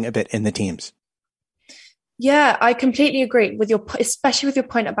shifting a bit in the teams. Yeah, I completely agree with especially with your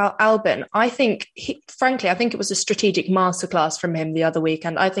point about Albon. I think, frankly, it was a strategic masterclass from him the other week,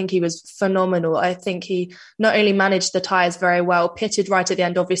 and I think he was phenomenal. I think he not only managed the tyres very well, pitted right at the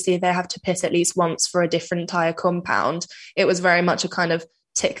end. Obviously, they have to pit at least once for a different tyre compound. It was very much a kind of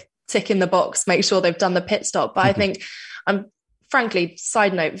tick in the box, make sure they've done the pit stop. But I think frankly,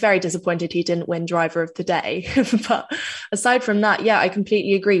 side note, very disappointed he didn't win driver of the day. But aside from that, yeah, I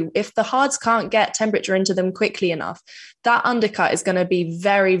completely agree. If the hards can't get temperature into them quickly enough, that undercut is going to be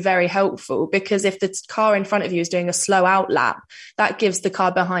very, very helpful, because if the car in front of you is doing a slow out lap, that gives the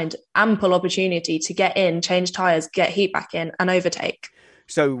car behind ample opportunity to get in, change tyres, get heat back in and overtake.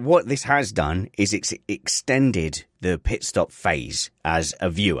 So what this has done is it's extended the pit stop phase as a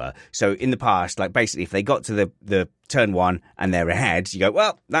viewer. So in the past, like basically if they got to the turn one and they're ahead, you go,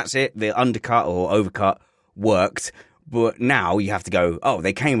 well, that's it. The undercut or overcut worked. But now you have to go, oh,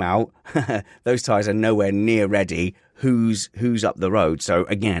 they came out. Those tyres are nowhere near ready. Who's up the road? So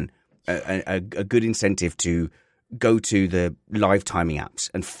again, a good incentive to go to the live timing apps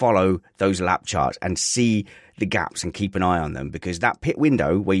and follow those lap charts and see the gaps and keep an eye on them, because that pit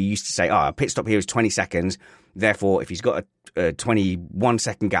window where you used to say, a pit stop here is 20 seconds. Therefore, if he's got a 21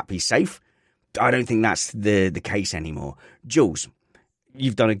 second gap, he's safe. I don't think that's the case anymore. Jules,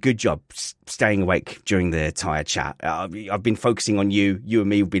 you've done a good job staying awake during the tyre chat. I've been focusing on you. You and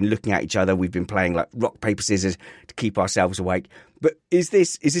me have been looking at each other. We've been playing like rock, paper, scissors to keep ourselves awake. But is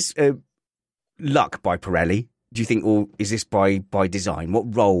this luck by Pirelli, do you think, or is this by design?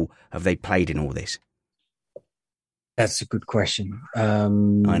 What role have they played in all this? That's a good question.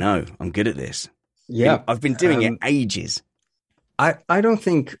 I know. I'm good at this. Yeah. I've been doing it ages. I don't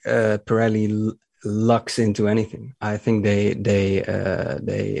think Pirelli lucks into anything. I think they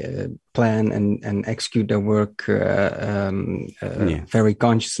plan and execute their work very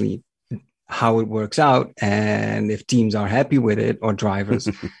consciously. how it works out and if teams are happy with it or drivers,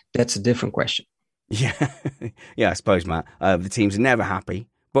 that's a different question. Yeah, I suppose, Matt. The teams are never happy,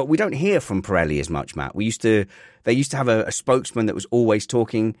 but we don't hear from Pirelli as much, Matt. They used to have a spokesman that was always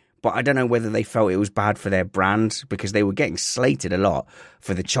talking, but I don't know whether they felt it was bad for their brand because they were getting slated a lot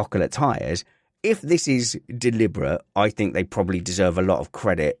for the chocolate tyres. If this is deliberate, I think they probably deserve a lot of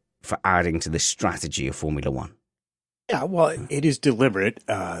credit for adding to the strategy of Formula One. Yeah, well, it is deliberate.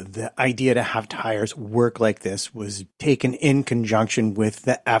 The idea to have tires work like this was taken in conjunction with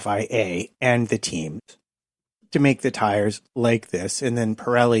the FIA and the teams to make the tires like this. And then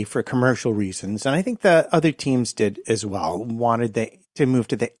Pirelli, for commercial reasons, and I think the other teams did as well, wanted to move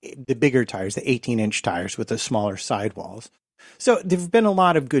to the bigger tires, the 18-inch tires with the smaller sidewalls. So there have been a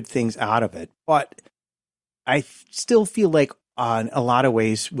lot of good things out of it, but I still feel like on a lot of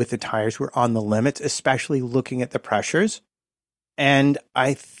ways with the tires we're on the limits, especially looking at the pressures. And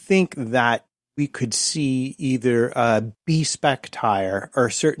I think that we could see either a B-spec tire or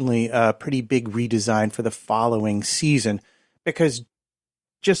certainly a pretty big redesign for the following season, because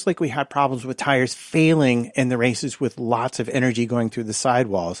just like we had problems with tires failing in the races with lots of energy going through the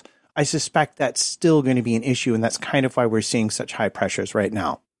sidewalls, I suspect that's still going to be an issue, and that's kind of why we're seeing such high pressures right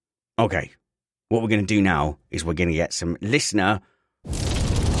now. Okay, what we're going to do now is we're going to get some listener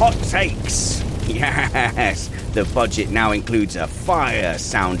hot takes. Yes, the budget now includes a fire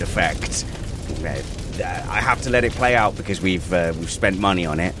sound effect. I have to let it play out because we've spent money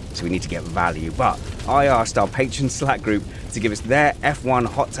on it, so we need to get value. But I asked our patron Slack group to give us their F1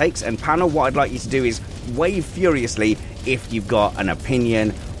 hot takes, and panel, what I'd like you to do is wave furiously if you've got an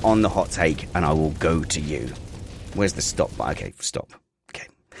opinion on the hot take, and I will go to you. Where's the stop? Okay, stop. Okay.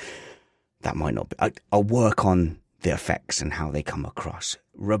 That might not be. I'll work on the effects and how they come across.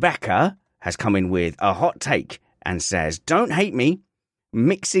 Rebecca has come in with a hot take and says, don't hate me,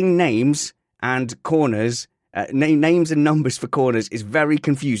 mixing names and corners, names and numbers for corners is very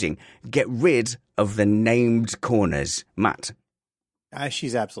confusing. Get rid of the named corners. Matt?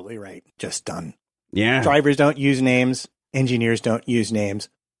 She's absolutely right. Just done. Yeah. Drivers don't use names. Engineers don't use names.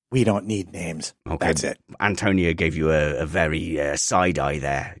 We don't need names. Okay. That's it. Antonio gave you a very side eye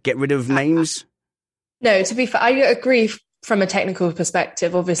there. Get rid of names? No, to be fair, I agree from a technical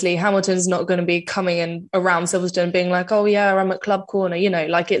perspective. Obviously, Hamilton's not going to be coming in around Silverstone being like, oh yeah, I'm at Club Corner,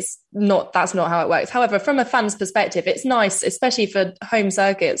 like that's not how it works. However, from a fan's perspective, it's nice, especially for home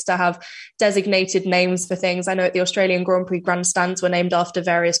circuits, to have designated names for things. I know at the Australian Grand Prix grandstands were named after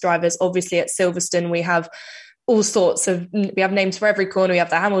various drivers. Obviously at Silverstone, we have all sorts of, we have names for every corner. We have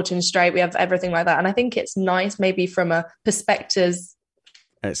the Hamilton Straight, we have everything like that. And I think it's nice maybe from a spectators'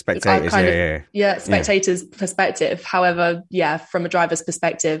 perspective. However, from a driver's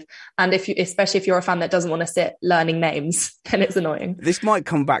perspective, and especially if you're a fan that doesn't want to sit learning names, then it's annoying. This might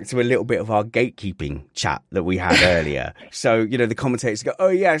come back to a little bit of our gatekeeping chat that we had earlier. So, the commentators go, oh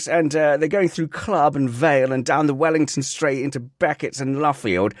yes, and they're going through Club and Vale and down the Wellington Straight into Beckett's and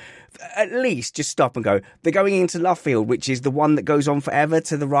Luffield. At least just stop and go, they're going into Luffield, which is the one that goes on forever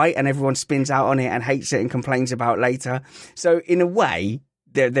to the right and everyone spins out on it and hates it and complains about later. So in a way,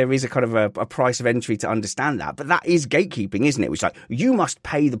 there is a kind of a price of entry to understand that. But that is gatekeeping, isn't it? Which you must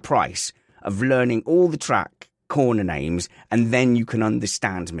pay the price of learning all the track corner names and then you can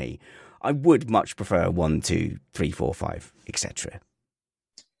understand me. I would much prefer 1, 2, 3, 4, 5, etc.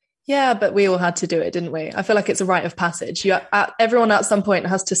 Yeah, but we all had to do it, didn't we? I feel like it's a rite of passage. Everyone at some point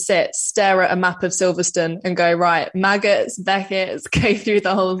has to stare at a map of Silverstone and go, right, Maggots, Beckett's, go through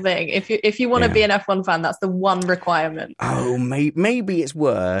the whole thing. If you want to be an F1 fan, that's the one requirement. Oh, maybe it's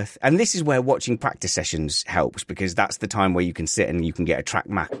worth, and this is where watching practice sessions helps, because that's the time where you can sit and you can get a track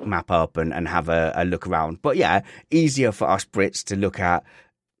map up and have a look around. But yeah, easier for us Brits to look at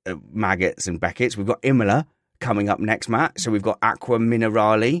Maggots and Beckett's. We've got Imola coming up next, Matt. So we've got Aqua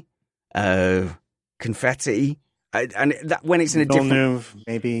Minerale. Confetti, and that when it's in a different,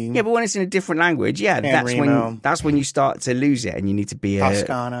 maybe, but when it's in a different language, that's when you start to lose it, and you need to be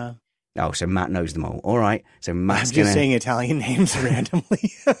Toscana. Oh, so Matt knows them all. All right, so Matt's I'm just saying Italian names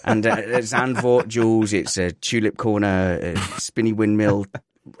randomly. And Zandvoort, Jules, it's a Tulip Corner, spinny windmill,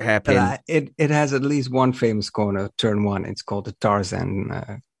 hairpin. It has at least one famous corner, turn 1. It's called the Tarzan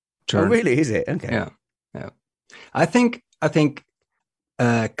turn. Oh, really? Is it? Okay. Yeah. I think.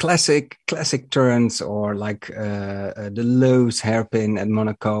 Classic turns, or like the Lowe's hairpin at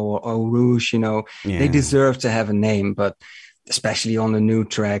Monaco or Eau Rouge, they deserve to have a name, but especially on the new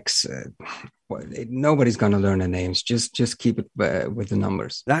tracks, nobody's going to learn the names. Just keep it with the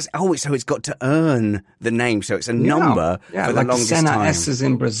numbers. So it's got to earn the name, so it's a number for the longest Senna time. S's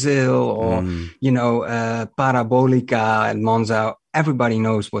in Brazil, or Parabolica and Monza. everybody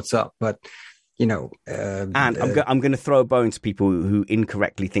knows what's up. But, you know... and I'm going to throw a bone to people who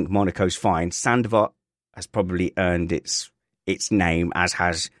incorrectly think Monaco's fine. Sandvat has probably earned its name, as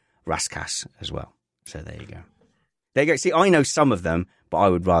has Raskas as well. So there you go. There you go. See, I know some of them, but I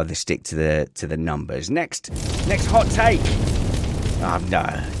would rather stick to the numbers. Next hot take. No,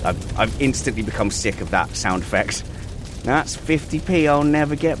 I've instantly become sick of that sound effect. That's 50p I'll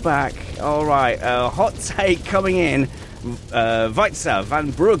never get back. All right, hot take coming in. Weitzer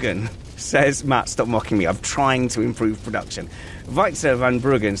van Bruggen says, Matt, stop mocking me. I'm trying to improve production. Weitzer van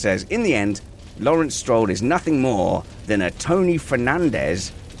Bruggen says, in the end, Lawrence Stroll is nothing more than a Tony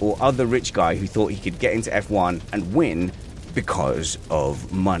Fernandez or other rich guy who thought he could get into F1 and win because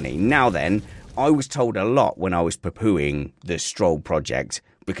of money. Now then, I was told a lot when I was poo-pooing the Stroll project,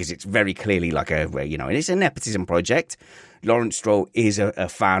 because it's very clearly like it's a nepotism project. Lawrence Stroll is a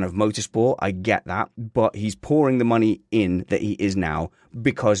fan of motorsport. I get that, but he's pouring the money in that he is now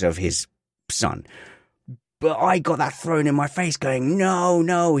because of his son. But I got that thrown in my face going,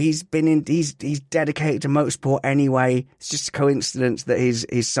 no, he's dedicated to motorsport anyway. It's just a coincidence that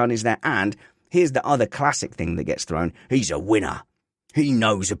his son is there. And here's the other classic thing that gets thrown. He's a winner. He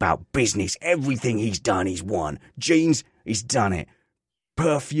knows about business. Everything he's done, he's won. Jeans, he's done it.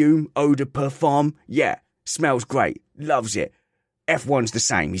 Perfume, eau de parfum, yeah, smells great. Loves it. F1's the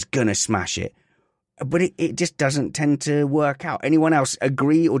same. He's going to smash it. But it just doesn't tend to work out. Anyone else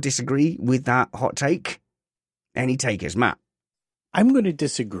agree or disagree with that hot take? Any takers, Matt? I'm going to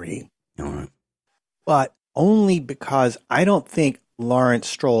disagree. All right. But only because I don't think Lawrence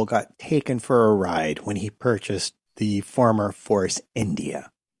Stroll got taken for a ride when he purchased the former Force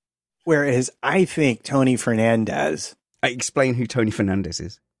India. Whereas I think Tony Fernandez... Explain who Tony Fernandez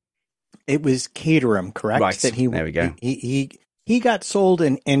is. It was Caterham, correct? Right, that there we go. He got sold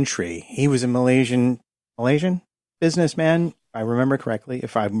an entry. He was a Malaysian businessman, I remember correctly.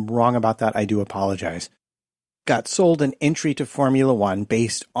 If I'm wrong about that, I do apologize. Got sold an entry to Formula One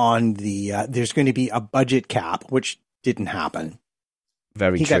based on there's going to be a budget cap, which didn't happen.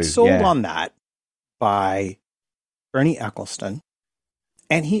 Very true. He got sold on that by Bernie Ecclestone.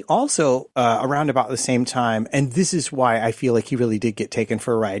 And he also, around about the same time, and this is why I feel like he really did get taken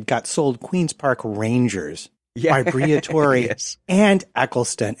for a ride, got sold Queen's Park Rangers by Briatore and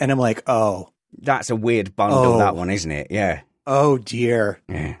Ecclestone. And I'm like, oh. That's a weird bundle, that one, isn't it? Yeah. Oh, dear.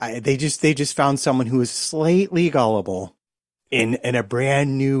 Yeah. They just found someone who was slightly gullible in a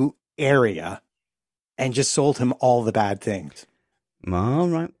brand new area and just sold him all the bad things. All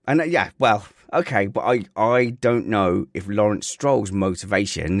right. And okay, but I don't know if Lawrence Stroll's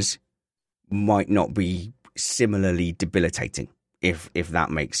motivations might not be similarly debilitating, if that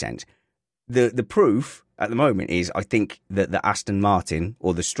makes sense. The proof at the moment is I think that the Aston Martin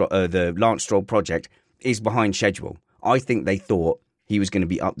or the Lance Stroll project is behind schedule. I think they thought he was going to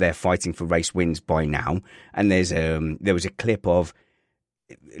be up there fighting for race wins by now. And there was a clip of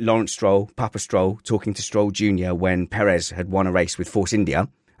Lawrence Stroll, Papa Stroll, talking to Stroll Jr. when Perez had won a race with Force India.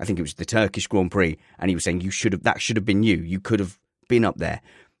 I think it was the Turkish Grand Prix, and he was saying that should have been you. You could have been up there,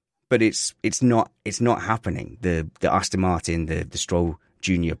 but it's not happening. The Aston Martin, the Stroll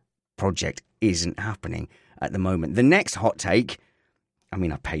Jr. project isn't happening at the moment. The next hot take, I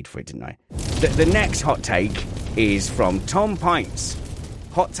mean, I paid for it, didn't I? The next hot take is from Tom Pints.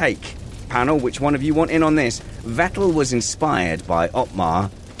 Hot take panel. Which one of you want in on this? Vettel was inspired by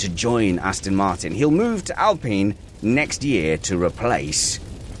Otmar to join Aston Martin. He'll move to Alpine next year to replace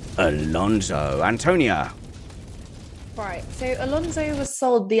Alonso. Antonia. Right, so Alonso was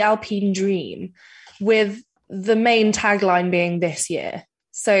sold the Alpine dream with the main tagline being this year.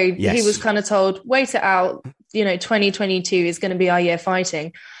 So he was kind of told, wait it out, 2022 is going to be our year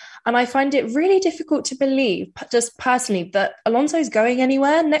fighting. And I find it really difficult to believe, just personally, that Alonso's going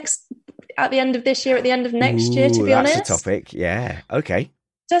anywhere at the end of this year, at the end of next year, to be honest. That's a topic, yeah. Okay.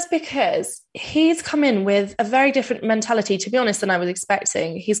 Just because he's come in with a very different mentality, to be honest, than I was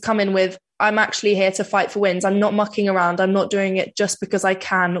expecting. He's come in with, I'm actually here to fight for wins. I'm not mucking around. I'm not doing it just because I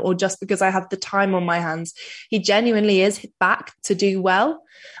can or just because I have the time on my hands. He genuinely is back to do well.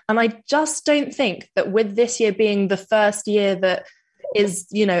 And I just don't think that with this year being the first year that is,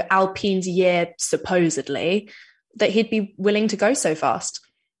 Alpine's year, supposedly, that he'd be willing to go so fast.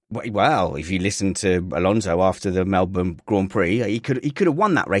 Well, if you listen to Alonso after the Melbourne Grand Prix, he could have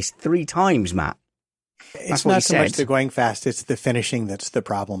won that race 3 times, Matt. It's not so much the going fast, it's the finishing that's the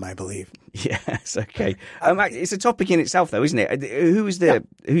problem, I believe. Yes, okay. It's a topic in itself, though, isn't it? Who's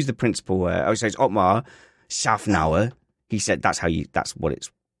the principal? So it's Otmar Szafnauer. He said that's what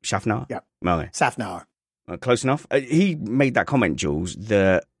it's Szafnauer? Yeah. Okay. Szafnauer. Close enough. He made that comment, Jules,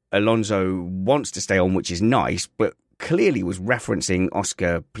 that Alonso wants to stay on, which is nice, but clearly was referencing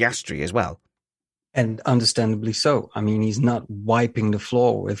Oscar Piastri as well. And understandably so. I mean, he's not wiping the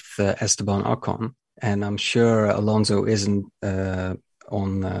floor with Esteban Ocon. And I'm sure Alonso isn't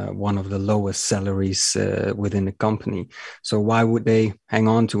on one of the lowest salaries within the company. So why would they hang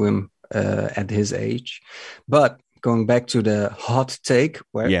on to him at his age? But going back to the hot take,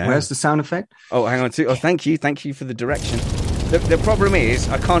 where's the sound effect? Oh, hang on. Thank you. Thank you for the direction. The problem is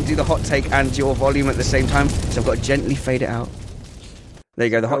I can't do the hot take and your volume at the same time, so I've got to gently fade it out. There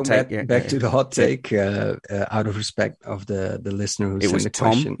you go, the hot take. Back to the hot take, out of respect of the listener who sent the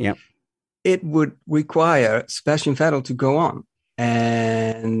Tom, question. yeah. It would require Sebastian Vettel to go on.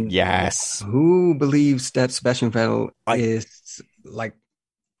 And yes, who believes that Sebastian Vettel is like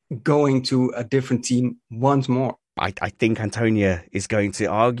going to a different team once more? I think Antonia is going to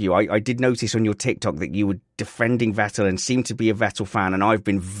argue. I did notice on your TikTok that you were defending Vettel and seemed to be a Vettel fan, and I've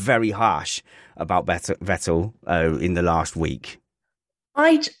been very harsh about Vettel in the last week.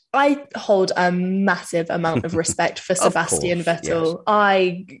 I hold a massive amount of respect for Sebastian Vettel.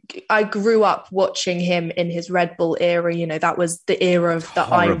 Yes. I grew up watching him in his Red Bull era. You know, that was the era that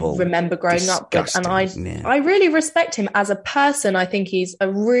horrible, I remember growing up with. And I really respect him as a person. I think he's a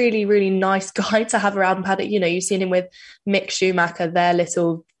really, really nice guy to have around paddock. You know, you've seen him with Mick Schumacher, their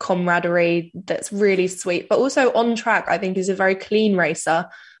little camaraderie that's really sweet. But also on track, I think he's a very clean racer.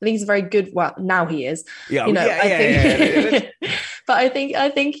 I think he's a very good. Well, now he is. Yeah, you know, I think. But I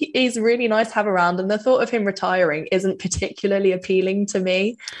think he's really nice to have around, and the thought of him retiring isn't particularly appealing to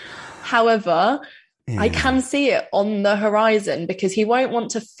me. However, I can see it on the horizon because he won't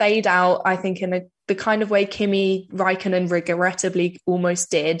want to fade out, I think, in the kind of way Kimi Raikkonen regrettably almost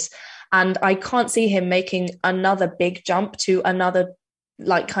did. And I can't see him making another big jump to another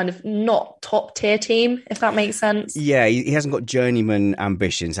like kind of not top tier team, if that makes sense. Yeah, he hasn't got journeyman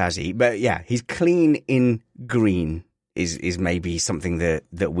ambitions, has he? But yeah, he's clean in green is maybe something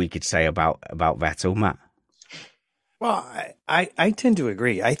that we could say about Vettel. Matt? Well, I tend to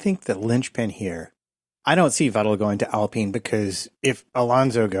agree. I think the linchpin here, I don't see Vettel going to Alpine because if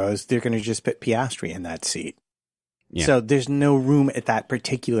Alonso goes, they're going to just put Piastri in that seat. Yeah. So there's no room at that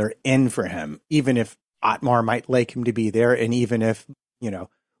particular end for him, even if Otmar might like him to be there. And even if, you know,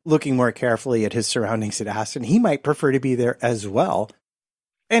 looking more carefully at his surroundings at Aston, he might prefer to be there as well.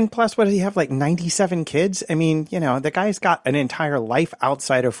 And plus, what does he have, like 97 kids? I mean, you know, the guy's got an entire life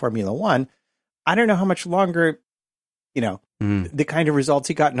outside of Formula One. I don't know how much longer, you know, the kind of results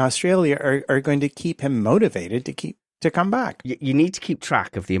he got in Australia are going to keep him motivated to come back. You need to keep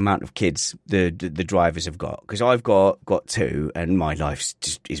track of the amount of kids the drivers have got, because I've got two, and my life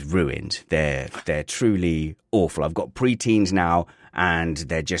is ruined. They're truly awful. I've got pre-teens now, and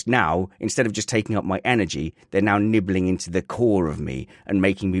they're just now, instead of just taking up my energy, they're now nibbling into the core of me and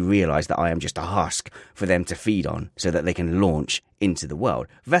making me realise that I am just a husk for them to feed on so that they can launch into the world.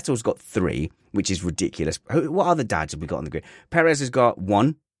 Vettel's got 3, which is ridiculous. What other dads have we got on the grid? Perez has got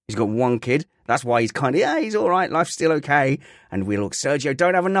 1. He's got 1 kid. That's why he's kind of, he's all right. Life's still okay. And we look, Sergio,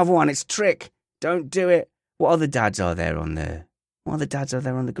 don't have another one. It's a trick. Don't do it. What other dads are there on the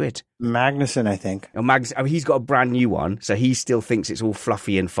grid? Magnussen, I think. Oh, Magnussen, he's got a brand new one, so he still thinks it's all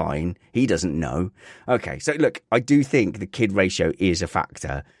fluffy and fine. He doesn't know. Okay, so look, I do think the kid ratio is a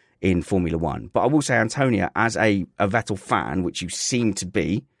factor in Formula One. But I will say, Antonia, as a Vettel fan, which you seem to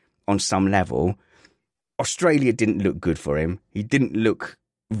be on some level, Australia didn't look good for him. He didn't look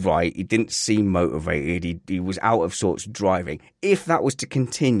right. He didn't seem motivated. He was out of sorts driving. If that was to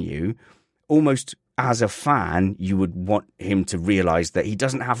continue, almost as a fan, you would want him to realise that he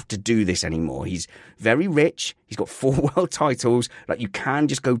doesn't have to do this anymore. He's very rich. He's got 4 world titles. Like, you can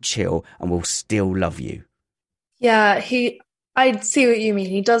just go chill and we'll still love you. Yeah, I see what you mean.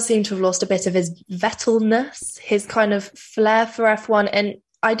 He does seem to have lost a bit of his Vettelness, his kind of flair for F1. And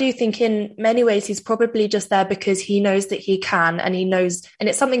I do think in many ways he's probably just there because he knows that he can, and he knows, and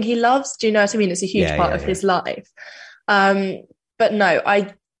it's something he loves. Do you know what I mean? It's a huge part of his life. But no,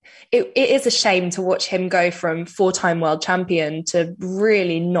 it is a shame to watch him go from 4-time world champion to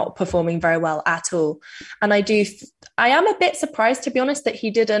really not performing very well at all. And I am a bit surprised, to be honest, that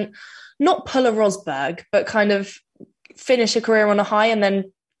he didn't not pull a Rosberg, but kind of finish a career on a high and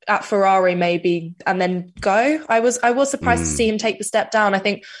then at Ferrari maybe, and then go. I was surprised to see him take the step down. I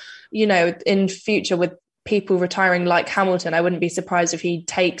think, you know, in future with people retiring like Hamilton, I wouldn't be surprised if he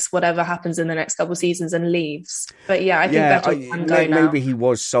takes whatever happens in the next couple of seasons and leaves. But yeah, I think Vettel can go now. Maybe he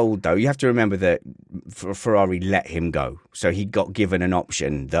was sold though. You have to remember that Ferrari let him go, so he got given an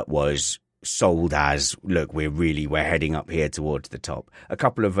option that was sold as, look, we're heading up here towards the top. A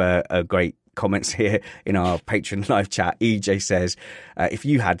couple of great comments here in our Patreon live chat. EJ says, if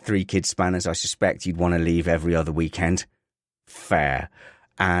you had 3 kids spanners, I suspect you'd want to leave every other weekend. Fair.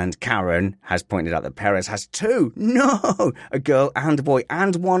 And Karen has pointed out that Perez has 2. No! A girl and a boy,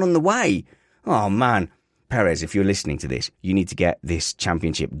 and one on the way. Oh, man. Perez, if you're listening to this, you need to get this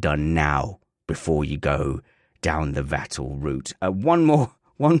championship done now before you go down the Vettel route. One more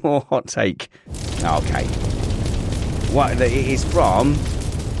hot take. Okay. It is from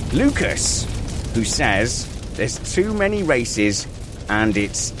Lucas, who says there's too many races and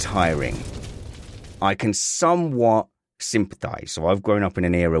it's tiring. I can somewhat sympathise. So I've grown up in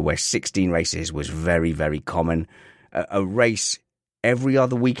an era where 16 races was very, very common. A race every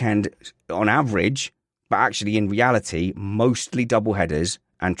other weekend on average, but actually in reality, mostly double headers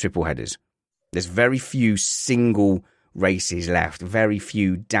and triple headers. There's very few single races left, very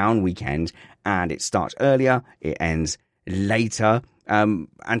few down weekends, and it starts earlier, it ends later.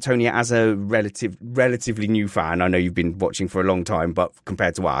 Antonia, as a relatively new fan, I know you've been watching for a long time, but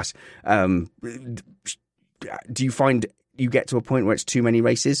compared to us, do you find you get to a point where it's too many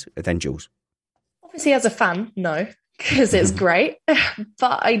races? Then Jules? Obviously, as a fan, no, because it's great.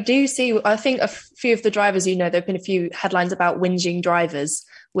 But I do see, I think a few of the drivers, there have been a few headlines about whinging drivers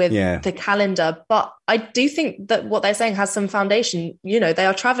with the calendar. But I do think that what they're saying has some foundation. They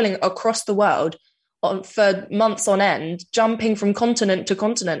are traveling across the world for months on end, jumping from continent to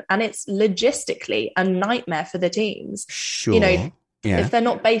continent. And it's logistically a nightmare for the teams. Sure. If they're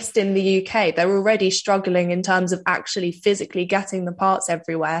not based in the UK, they're already struggling in terms of actually physically getting the parts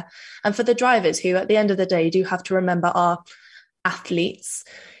everywhere. And for the drivers who, at the end of the day, do have to remember are athletes,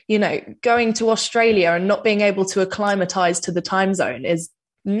 going to Australia and not being able to acclimatise to the time zone is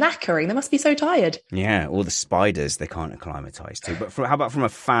knackering. They must be so tired. Yeah, all the spiders they can't acclimatise to. But how about from a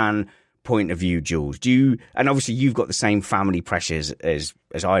fan point of view, Jules? And obviously you've got the same family pressures as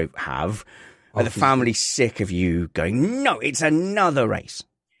I have. Are the family sick of you going, no, it's another race?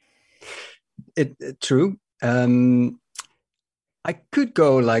 True. I could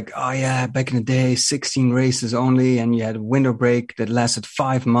go like, oh yeah, back in the day, 16 races only, and you had a winter break that lasted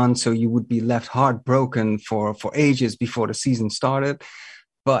 5 months, so you would be left heartbroken for ages before the season started.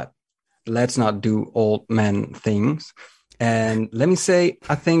 But let's not do old man things. And let me say,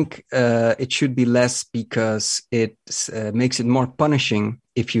 I think it should be less because it makes it more punishing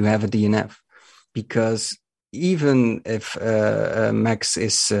if you have a DNF. Because even if Max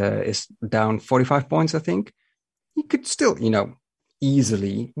is down 45 points, I think, he could still,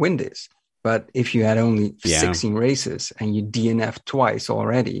 easily win this. But if you had only 16 races and you DNF twice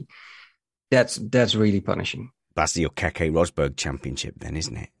already, that's really punishing. That's your Keke Rosberg championship then,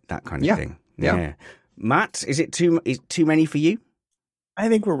 isn't it? That kind of thing. Yeah. Matt, is too many for you? I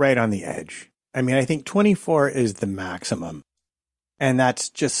think we're right on the edge. I mean, I think 24 is the maximum. And that's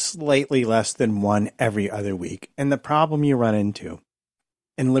just slightly less than 1 every other week. And the problem you run into,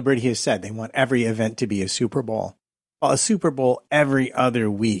 and Liberty has said they want every event to be a Super Bowl. Well, a Super Bowl every other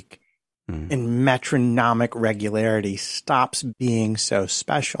week in metronomic regularity stops being so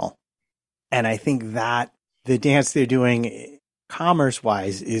special. And I think that the dance they're doing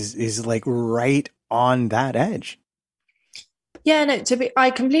commerce-wise is like right on that edge. Yeah, no, I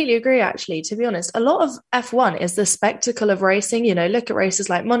completely agree, actually, to be honest. A lot of F1 is the spectacle of racing. Look at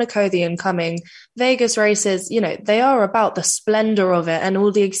races like Monaco, the incoming, Vegas races, they are about the splendor of it and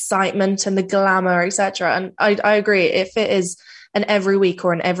all the excitement and the glamour, etc. And I agree, if it is an every week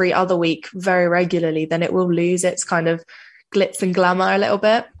or an every other week very regularly, then it will lose its kind of glitz and glamour a little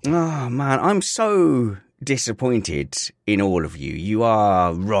bit. Oh, man, I'm so disappointed in all of you. You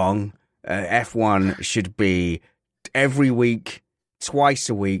are wrong. F1 should be every week, twice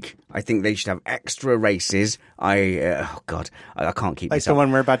a week. I think they should have extra races. I can't keep like this the up.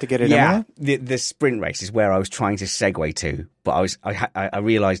 One we're about to get in. Yeah, the sprint race is where I was trying to segue to, but I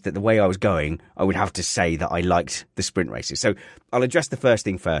realised that the way I was going, I would have to say that I liked the sprint races. So I'll address the first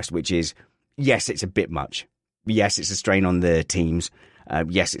thing first, which is, yes, it's a bit much. Yes, it's a strain on the teams.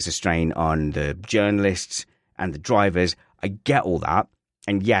 Yes, it's a strain on the journalists and the drivers. I get all that.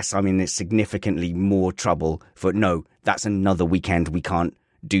 And yes, I'm in significantly more trouble that's another weekend we can't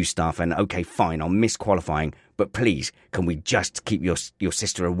do stuff. And okay, fine, I'll miss qualifying, but please, can we just keep your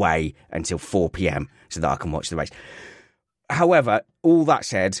sister away until 4 p.m. so that I can watch the race? However, all that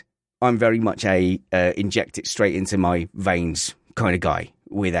said, I'm very much a inject it straight into my veins kind of guy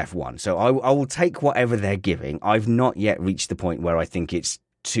with F1. So I will take whatever they're giving. I've not yet reached the point where I think it's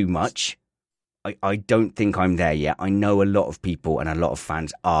too much. I don't think I'm there yet. I know a lot of people and a lot of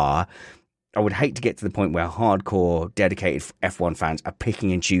fans are. I would hate to get to the point where hardcore, dedicated F1 fans are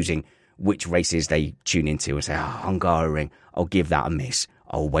picking and choosing which races they tune into and say, Hungaroring, I'll give that a miss.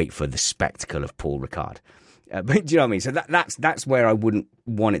 I'll wait for the spectacle of Paul Ricard. But do you know what I mean? So that's where I wouldn't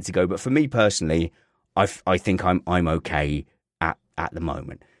want it to go. But for me personally, I think I'm okay at the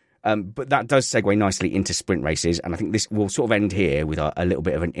moment. But that does segue nicely into sprint races, and I think this will sort of end here with a little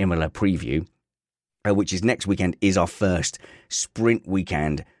bit of an Imola preview, which is next weekend is our first sprint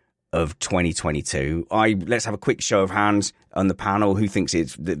weekend of 2022. Let's have a quick show of hands on the panel. Who thinks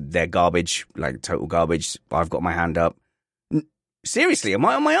they're garbage, like total garbage? I've got my hand up. Seriously, am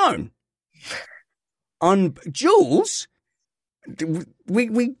I on my own? Jules,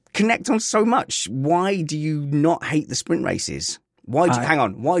 we connect on so much. Why do you not hate the sprint races? Hang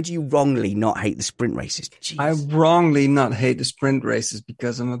on. Why do you wrongly not hate the sprint races? Jeez. I wrongly not hate the sprint races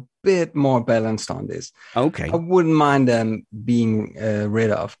because I'm a bit more balanced on this. Okay. I wouldn't mind them being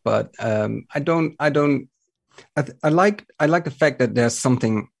rid of, but I like the fact that there's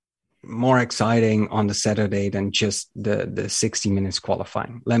something more exciting on the Saturday than just the 60 minutes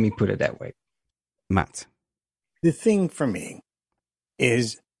qualifying. Let me put it that way. Matt. The thing for me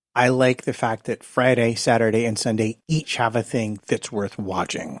is I like the fact that Friday, Saturday, and Sunday each have a thing that's worth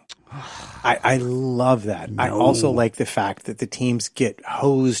watching. I love that. No. I also like the fact that the teams get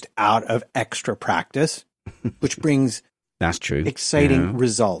hosed out of extra practice, which brings that's true exciting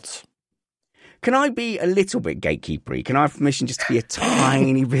results. Can I be a little bit gatekeepery? Can I have permission just to be a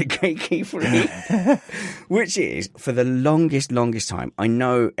tiny bit gatekeepery? Which is, for the longest time, I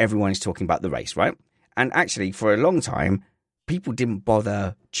know everyone is talking about the race, right? And actually, for a long time, people didn't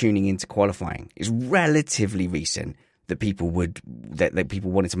bother tuning into qualifying. It's relatively recent that people wanted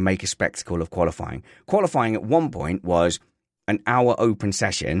to make a spectacle of qualifying. Qualifying at one point was an hour open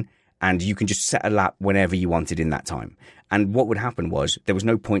session, and you can just set a lap whenever you wanted in that time. And what would happen was there was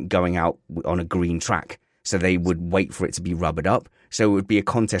no point going out on a green track. So they would wait for it to be rubbered up. So it would be a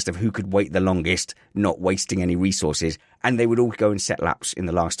contest of who could wait the longest, not wasting any resources. And they would all go and set laps in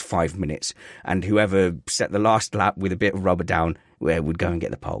the last 5 minutes. And whoever set the last lap with a bit of rubber down would go and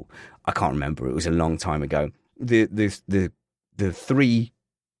get the pole. I can't remember. It was a long time ago. The three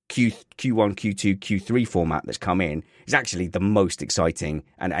Q1, Q2, Q3 format that's come in is actually the most exciting.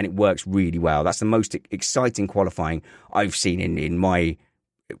 And it works really well. That's the most exciting qualifying I've seen in my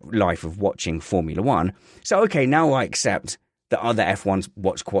life of watching Formula One. So, okay, now I accept that other F1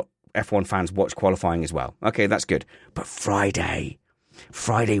 fans watch qualifying as well. Okay, that's good. But Friday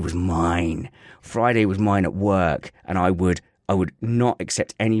was mine. Friday was mine at work, and I would not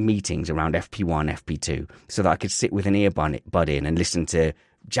accept any meetings around FP1, FP2, so that I could sit with an earbud in and listen to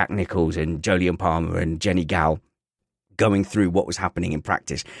Jack Nicholls and Jolyon Palmer and Jenny Gao going through what was happening in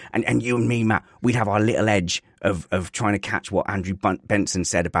practice. And you and me, Matt, we'd have our little edge of trying to catch what Andrew Benson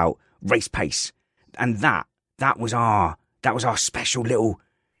said about race pace. And that was our special little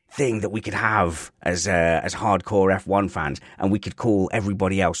thing that we could have as hardcore F1 fans. And we could call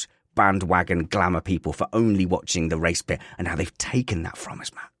everybody else bandwagon glamour people for only watching the race bit. And now they've taken that from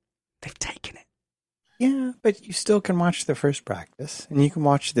us, Matt. They've taken it. Yeah, but you still can watch the first practice, and you can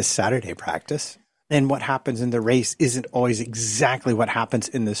watch the Saturday practice. And what happens in the race isn't always exactly what happens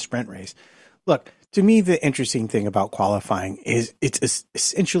in the sprint race. Look, to me, the interesting thing about qualifying is it's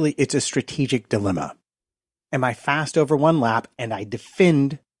essentially a strategic dilemma. Am I fast over one lap and I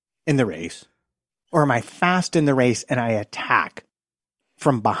defend in the race? Or am I fast in the race and I attack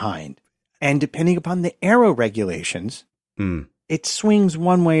from behind? And depending upon the aero regulations, it swings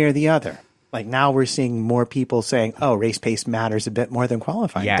one way or the other. Like now we're seeing more people saying, oh, race pace matters a bit more than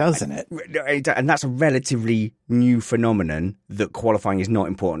qualifying, doesn't it? And that's a relatively new phenomenon, that qualifying is not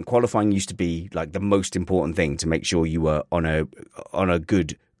important. Qualifying used to be like the most important thing to make sure you were on a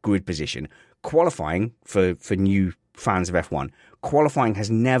good grid position. Qualifying, for new fans of F1, qualifying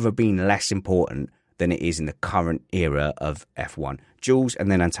has never been less important than it is in the current era of F1. Jules and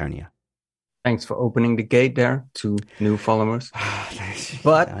then Antonia. Thanks for opening the gate there to new followers.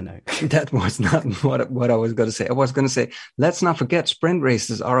 But I know. That was not what I was going to say. I was going to say, let's not forget sprint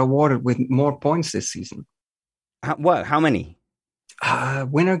races are awarded with more points this season. How many?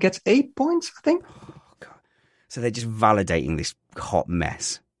 Winner gets 8 points, I think. Oh, God. So they're just validating this hot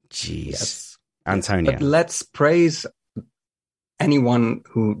mess. Jeez. Yes. Antonia. But let's praise anyone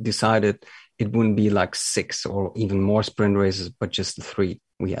who decided it wouldn't be like 6 or even more sprint races, but just the 3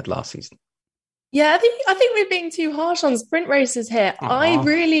 we had last season. Yeah, I think we're being too harsh on sprint races here. Aww. I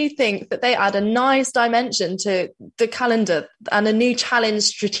really think that they add a nice dimension to the calendar and a new challenge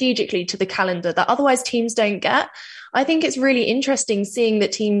strategically to the calendar that otherwise teams don't get. I think it's really interesting seeing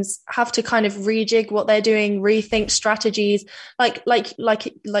that teams have to kind of rejig what they're doing, rethink strategies. Like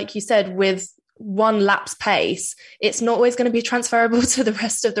you said, with one lap's pace, it's not always going to be transferable to the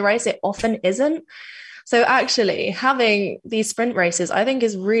rest of the race. It often isn't. So actually having these sprint races, I think,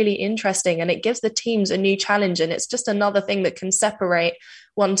 is really interesting, and it gives the teams a new challenge. And it's just another thing that can separate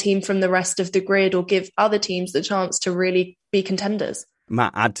one team from the rest of the grid or give other teams the chance to really be contenders.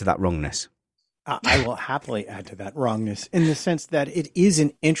 Matt, add to that wrongness. I will happily add to that wrongness in the sense that it is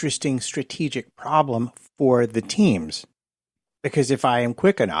an interesting strategic problem for the teams. Because if I am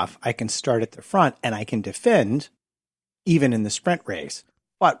quick enough, I can start at the front and I can defend even in the sprint race.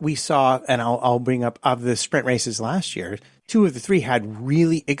 But we saw, and I'll bring up of the sprint races last year, 2 of the 3 had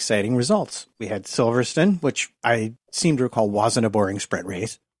really exciting results. We had Silverstone, which I seem to recall wasn't a boring sprint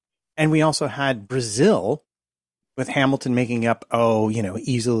race. And we also had Brazil with Hamilton making up,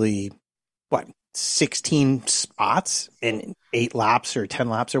 easily, 16 spots in 8 laps or 10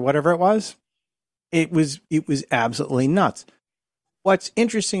 laps or whatever it was. It was absolutely nuts. What's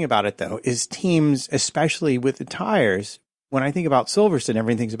interesting about it, though, is teams, especially with the tires, when I think about Silverstone,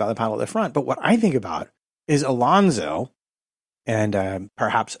 everyone thinks about the paddle at the front. But what I think about is Alonso and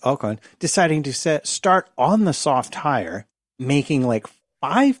perhaps Ocon deciding to start on the soft tire, making like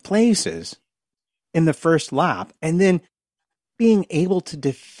 5 places in the first lap, and then being able to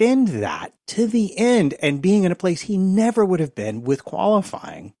defend that to the end and being in a place he never would have been with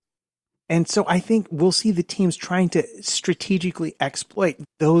qualifying. And so I think we'll see the teams trying to strategically exploit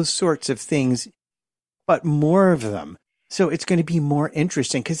those sorts of things, but more of them. So it's going to be more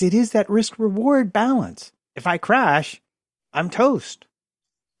interesting because it is that risk-reward balance. If I crash, I'm toast.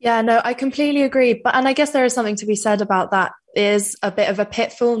 Yeah, no, I completely agree. And I guess there is something to be said about that. Is a bit of a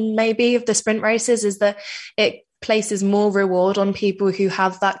pitfall maybe of the sprint races is that it places more reward on people who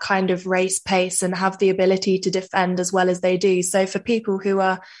have that kind of race pace and have the ability to defend as well as they do. So for people who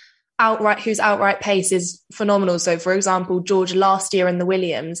are whose outright pace is phenomenal. So for example, George last year in the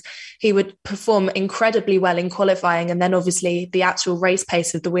Williams, he would perform incredibly well in qualifying. And then obviously the actual race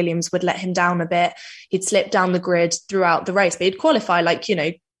pace of the Williams would let him down a bit. He'd slip down the grid throughout the race, but he'd qualify like,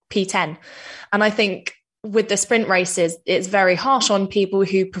 P10. And I think with the sprint races, it's very harsh on people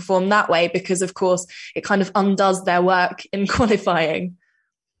who perform that way because of course it kind of undoes their work in qualifying.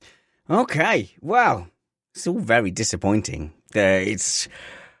 Okay. Well, it's all very disappointing. It's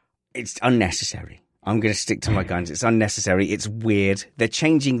unnecessary. I'm going to stick to my guns. It's unnecessary. It's weird. They're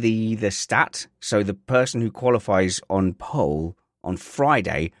changing the stat. So the person who qualifies on pole on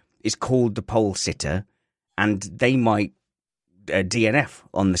Friday is called the pole sitter, and they might DNF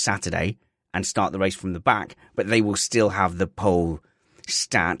on the Saturday and start the race from the back, but they will still have the pole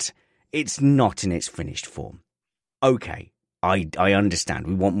stat. It's not in its finished form. Okay, I understand.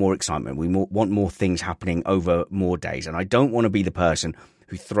 We want more excitement. We want more things happening over more days, and I don't want to be the person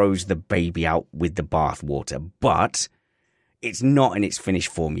who throws the baby out with the bathwater, but it's not in its finished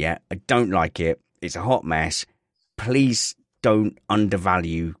form yet. I don't like it. It's a hot mess. Please don't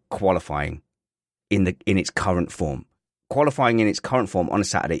undervalue qualifying in its current form. Qualifying in its current form on a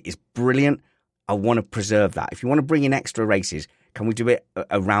Saturday is brilliant. I want to preserve that. If you want to bring in extra races, can we do it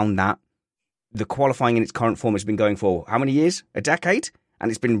around that? The qualifying in its current form has been going for how many years? A decade? And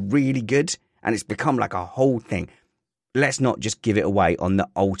it's been really good. And it's become like a whole thing. Let's not just give it away on the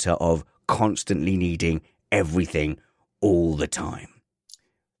altar of constantly needing everything all the time.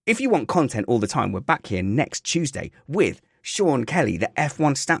 If you want content all the time, we're back here next Tuesday with Sean Kelly, the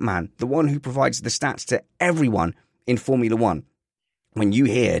F1 stat man, the one who provides the stats to everyone in Formula One. When you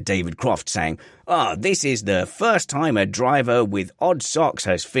hear David Croft saying, this is the first time a driver with odd socks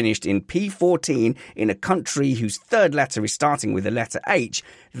has finished in P14 in a country whose third letter is starting with the letter H,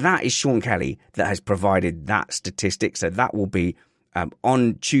 that is Sean Kelly that has provided that statistic. So that will be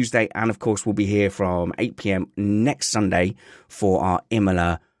on Tuesday. And of course, we'll be here from 8 p.m. next Sunday for our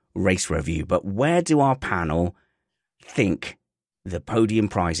Imola race review. But where do our panel think the podium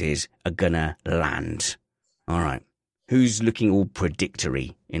prizes are going to land? All right. Who's looking all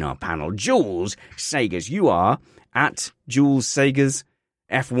predictory in our panel? Jules Sagers. You are at Jules Sagers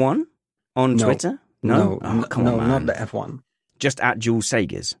F1 on Twitter? No, come on, man. Not the F1. Just at Jules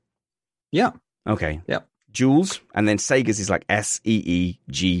Sagers? Yeah. Okay. Yeah. Jules, and then Sagers is like Seegers.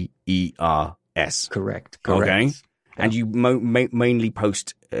 Correct. Okay. Yeah. And you mainly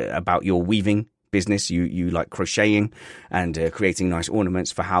post about your weaving business. You like crocheting and creating nice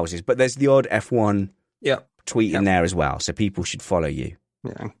ornaments for houses. But there's the odd F1 tweet in there as well. So people should follow you.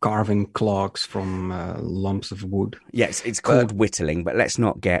 Yeah, carving clogs from lumps of wood. Yes, it's called whittling, but let's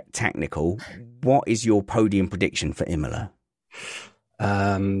not get technical. What is your podium prediction for Imola?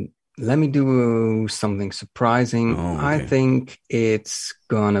 Let me do something surprising. Oh, okay. I think it's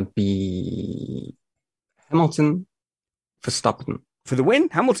gonna be Hamilton, Verstappen. For the win?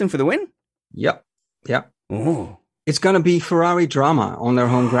 Hamilton for the win? Yep. Oh. It's going to be Ferrari drama on their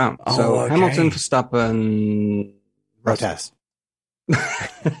home ground. So okay. Hamilton, Verstappen, Bottas.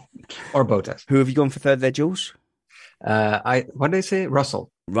 Or Bottas. Who have you gone for third there, Jules? What did they say?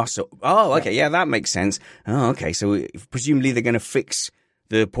 Russell. Oh, okay. Yeah, that makes sense. Oh, okay. So presumably they're going to fix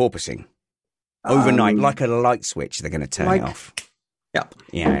the porpoising overnight, like a light switch. They're going to turn it off. Yep.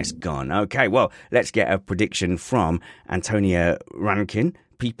 Yeah, it's gone. Okay. Well, let's get a prediction from Antonia Rankin.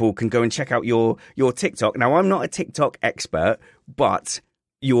 People can go and check out your TikTok. Now, I'm not a TikTok expert, but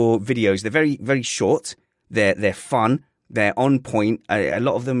your videos, they're very, very short. They're fun. They're on point. A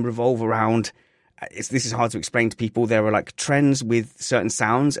lot of them revolve around, this is hard to explain to people. There are like trends with certain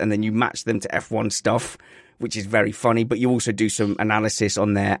sounds, and then you match them to F1 stuff, which is very funny. But you also do some analysis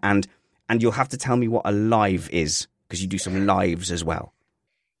on there, and you'll have to tell me what a live is, because you do some lives as well.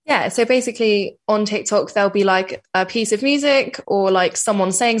 Yeah, so basically on TikTok, there'll be like a piece of music or like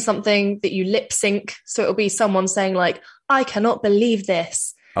someone saying something that you lip sync. So it'll be someone saying like, I cannot believe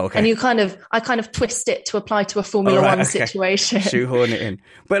this. Okay. And I kind of twist it to apply to a Formula One situation. Shoehorn it in.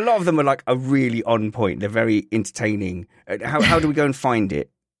 But a lot of them are like a really on point. They're very entertaining. How do we go and find it?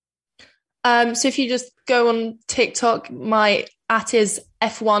 So if you just go on TikTok, my @ is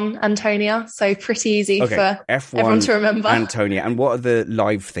F1 Antonia. So pretty easy for F1 everyone to remember. Antonia. And what are the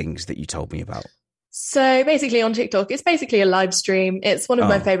live things that you told me about? So basically on TikTok, it's basically a live stream. It's one of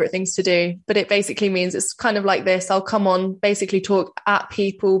my favorite things to do, but it basically means it's kind of like this. I'll come on, basically talk at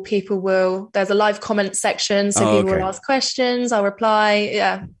people. There's a live comment section. So people will ask questions. I'll reply.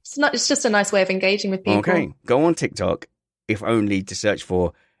 Yeah. It's just a nice way of engaging with people. Okay. Go on TikTok, if only to search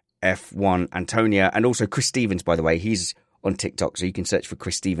for F1 Antonia. And also Chris Stevens, by the way, he's on TikTok. So you can search for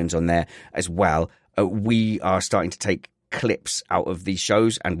Chris Stevens on there as well. We are starting to take clips out of these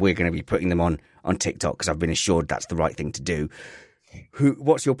shows, and we're going to be putting them on TikTok, because I've been assured that's the right thing to do.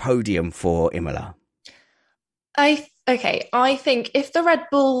 What's your podium for Imola? I think if the Red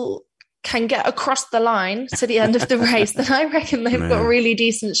Bull can get across the line to the end of the race, then I reckon they've got a really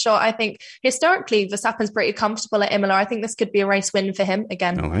decent shot. I think historically Verstappen's pretty comfortable at Imola. I think this could be a race win for him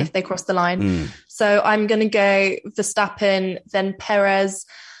again if they cross the line. So I'm going to go Verstappen, then Perez,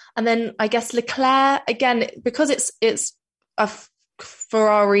 and then I guess Leclerc again, because it's a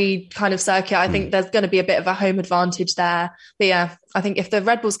Ferrari kind of circuit. I think there's going to be a bit of a home advantage there. But yeah, I think if the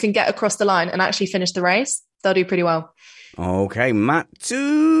Red Bulls can get across the line and actually finish the race, they'll do pretty well. Okay, Matt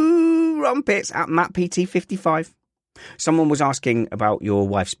to Rumpets at MattPT55. Someone was asking about your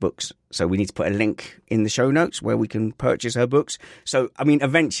wife's books, so we need to put a link in the show notes where we can purchase her books. So, I mean,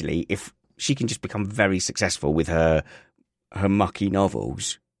 eventually, if she can just become very successful with her mucky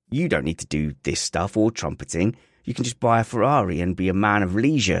novels, you don't need to do this stuff or trumpeting. You can just buy a Ferrari and be a man of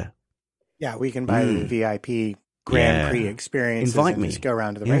leisure. Yeah, we can buy the VIP Grand Prix experience. Invite me. Just go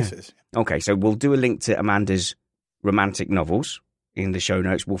around to the races. Okay, so we'll do a link to Amanda's romantic novels in the show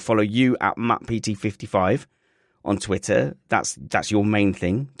notes. We'll follow you at MattPT55 on Twitter. That's your main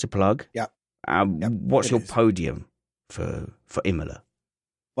thing to plug. Yeah. What's your podium for Imola?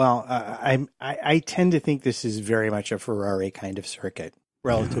 Well, I tend to think this is very much a Ferrari kind of circuit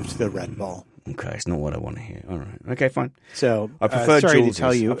relative to the Red Bull. Okay, it's not what I want to hear. All right. Okay, fine. So I prefer sorry Jules's. to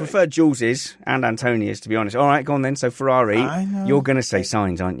tell you. I prefer Jules's and Antonia's, to be honest. All right, go on then. So Ferrari, you're going to say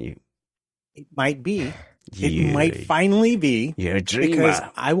Sainz, aren't you? It might be. It might finally be. You're a dreamer. Because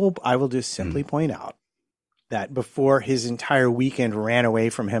I will just simply point out that before his entire weekend ran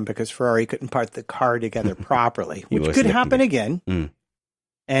away from him because Ferrari couldn't part the car together properly, which could happen again.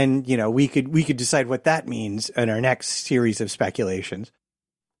 And, you know, we could decide what that means in our next series of speculations.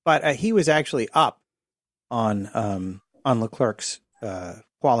 But he was actually up on Leclerc's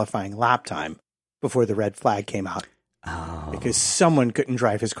qualifying lap time before the red flag came out. Because someone couldn't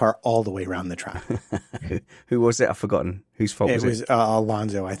drive his car all the way around the track. Who was it? I've forgotten. Whose fault was it? It was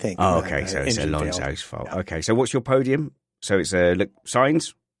Alonso, I think. Oh, okay. So it's Alonso's fault. Yeah. Okay. So what's your podium? So it's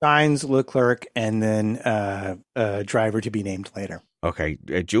Sainz? Sainz, Leclerc, and then a driver to be named later. Okay.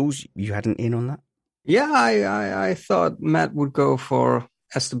 Jules, you had an in on that? Yeah, I thought Matt would go for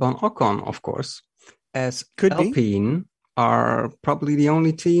Esteban Ocon, of course, as Alpine are probably the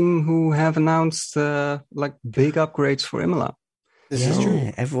only team who have announced big upgrades for Imola. This is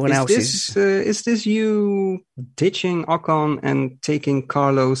true. Everyone else is. Is this you ditching Ocon and taking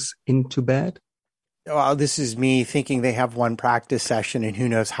Carlos into bed? Well, this is me thinking they have one practice session, and who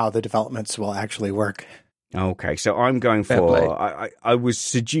knows how the developments will actually work. Okay, so I'm going for. I was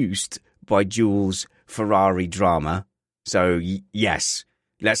seduced by Jules' Ferrari drama, so yes.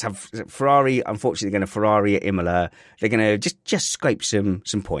 Let's have Ferrari. Unfortunately, they're going to Ferrari at Imola. They're going to just scrape some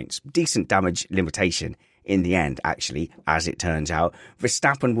points. Decent damage limitation in the end, actually, as it turns out.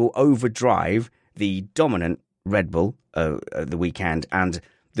 Verstappen will overdrive the dominant Red Bull at the weekend, and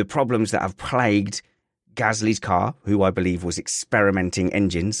the problems that have plagued Gasly's car, who I believe was experimenting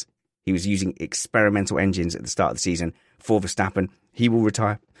engines. He was using experimental engines at the start of the season for Verstappen. He will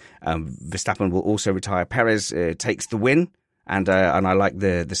retire. Verstappen will also retire. Perez takes the win, and I like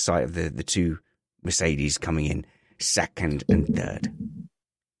the sight of the two Mercedes coming in second and third.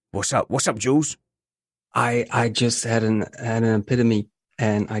 What's up, Jules? I just had an epitome,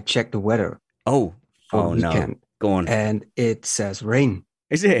 and I checked the weather. Oh no! Go on. And it says rain.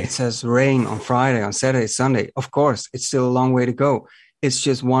 Is it? It says rain on Friday, on Saturday, Sunday. Of course, it's still a long way to go. It's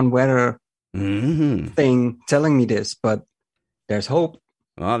just one weather thing telling me this, but there's hope.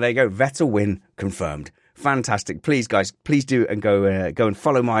 Well, there you go. Vettel win confirmed. Fantastic. Please, guys, please do and go and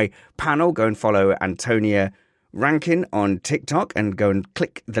follow my panel. Go and follow Antonia Rankin on TikTok and go and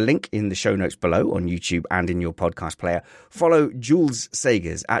click the link in the show notes below on YouTube and in your podcast player. Follow Jules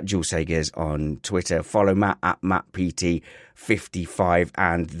Sagers at Jules Sagers on Twitter. Follow Matt at MattPT55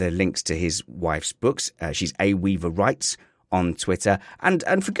 and the links to his wife's books. She's A Weaver Writes on Twitter. And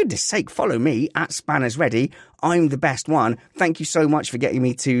for goodness sake, follow me at Spanners Ready. I'm the best one. Thank you so much for getting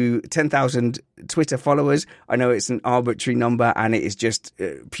me to 10,000 Twitter followers. I know it's an arbitrary number and it is just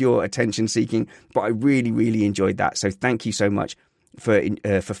pure attention seeking, but I really, really enjoyed that. So thank you so much for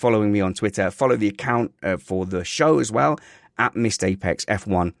following me on Twitter. Follow the account for the show as well at Missed Apex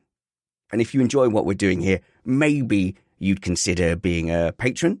F1. And if you enjoy what we're doing here, maybe you'd consider being a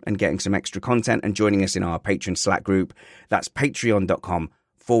patron and getting some extra content and joining us in our patron Slack group. That's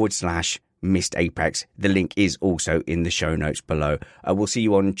patreon.com/Missed Apex. The link is also in the show notes below. We'll see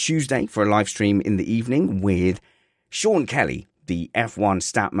you on Tuesday for a live stream in the evening with Sean Kelly, the F1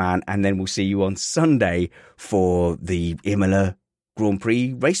 stat man. And then we'll see you on Sunday for the Imola Grand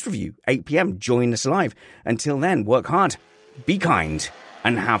Prix race review, 8 p.m. Join us live. Until then, work hard, be kind,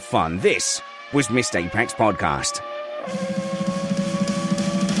 and have fun. This was Missed Apex Podcast.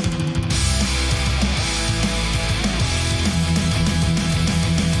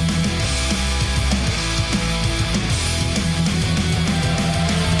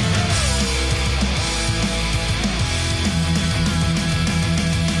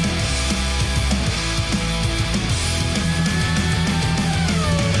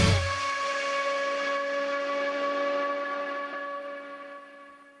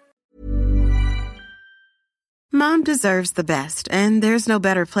 Mom deserves the best, and there's no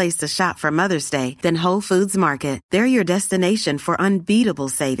better place to shop for Mother's Day than Whole Foods Market. They're your destination for unbeatable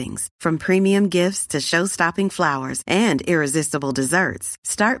savings, from premium gifts to show-stopping flowers and irresistible desserts.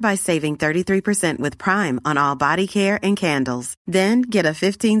 Start by saving 33% with Prime on all body care and candles. Then get a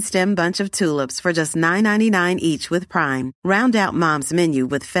 15-stem bunch of tulips for just $9.99 each with Prime. Round out Mom's menu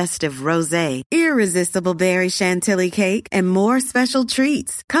with festive rosé, irresistible berry chantilly cake, and more special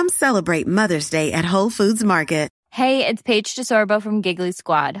treats. Come celebrate Mother's Day at Whole Foods Market. Hey, it's Paige DeSorbo from Giggly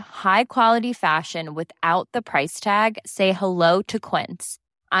Squad. High quality fashion without the price tag. Say hello to Quince.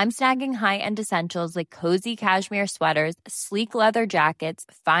 I'm snagging high-end essentials like cozy cashmere sweaters, sleek leather jackets,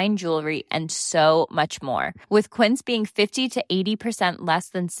 fine jewelry, and so much more. With Quince being 50 to 80% less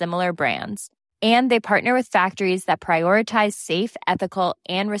than similar brands. And they partner with factories that prioritize safe, ethical,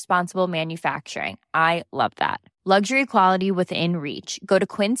 and responsible manufacturing. I love that. Luxury quality within reach. Go to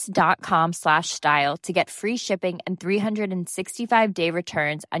quince.com/style to get free shipping and 365-day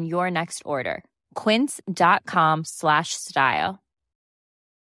returns on your next order. Quince.com/style.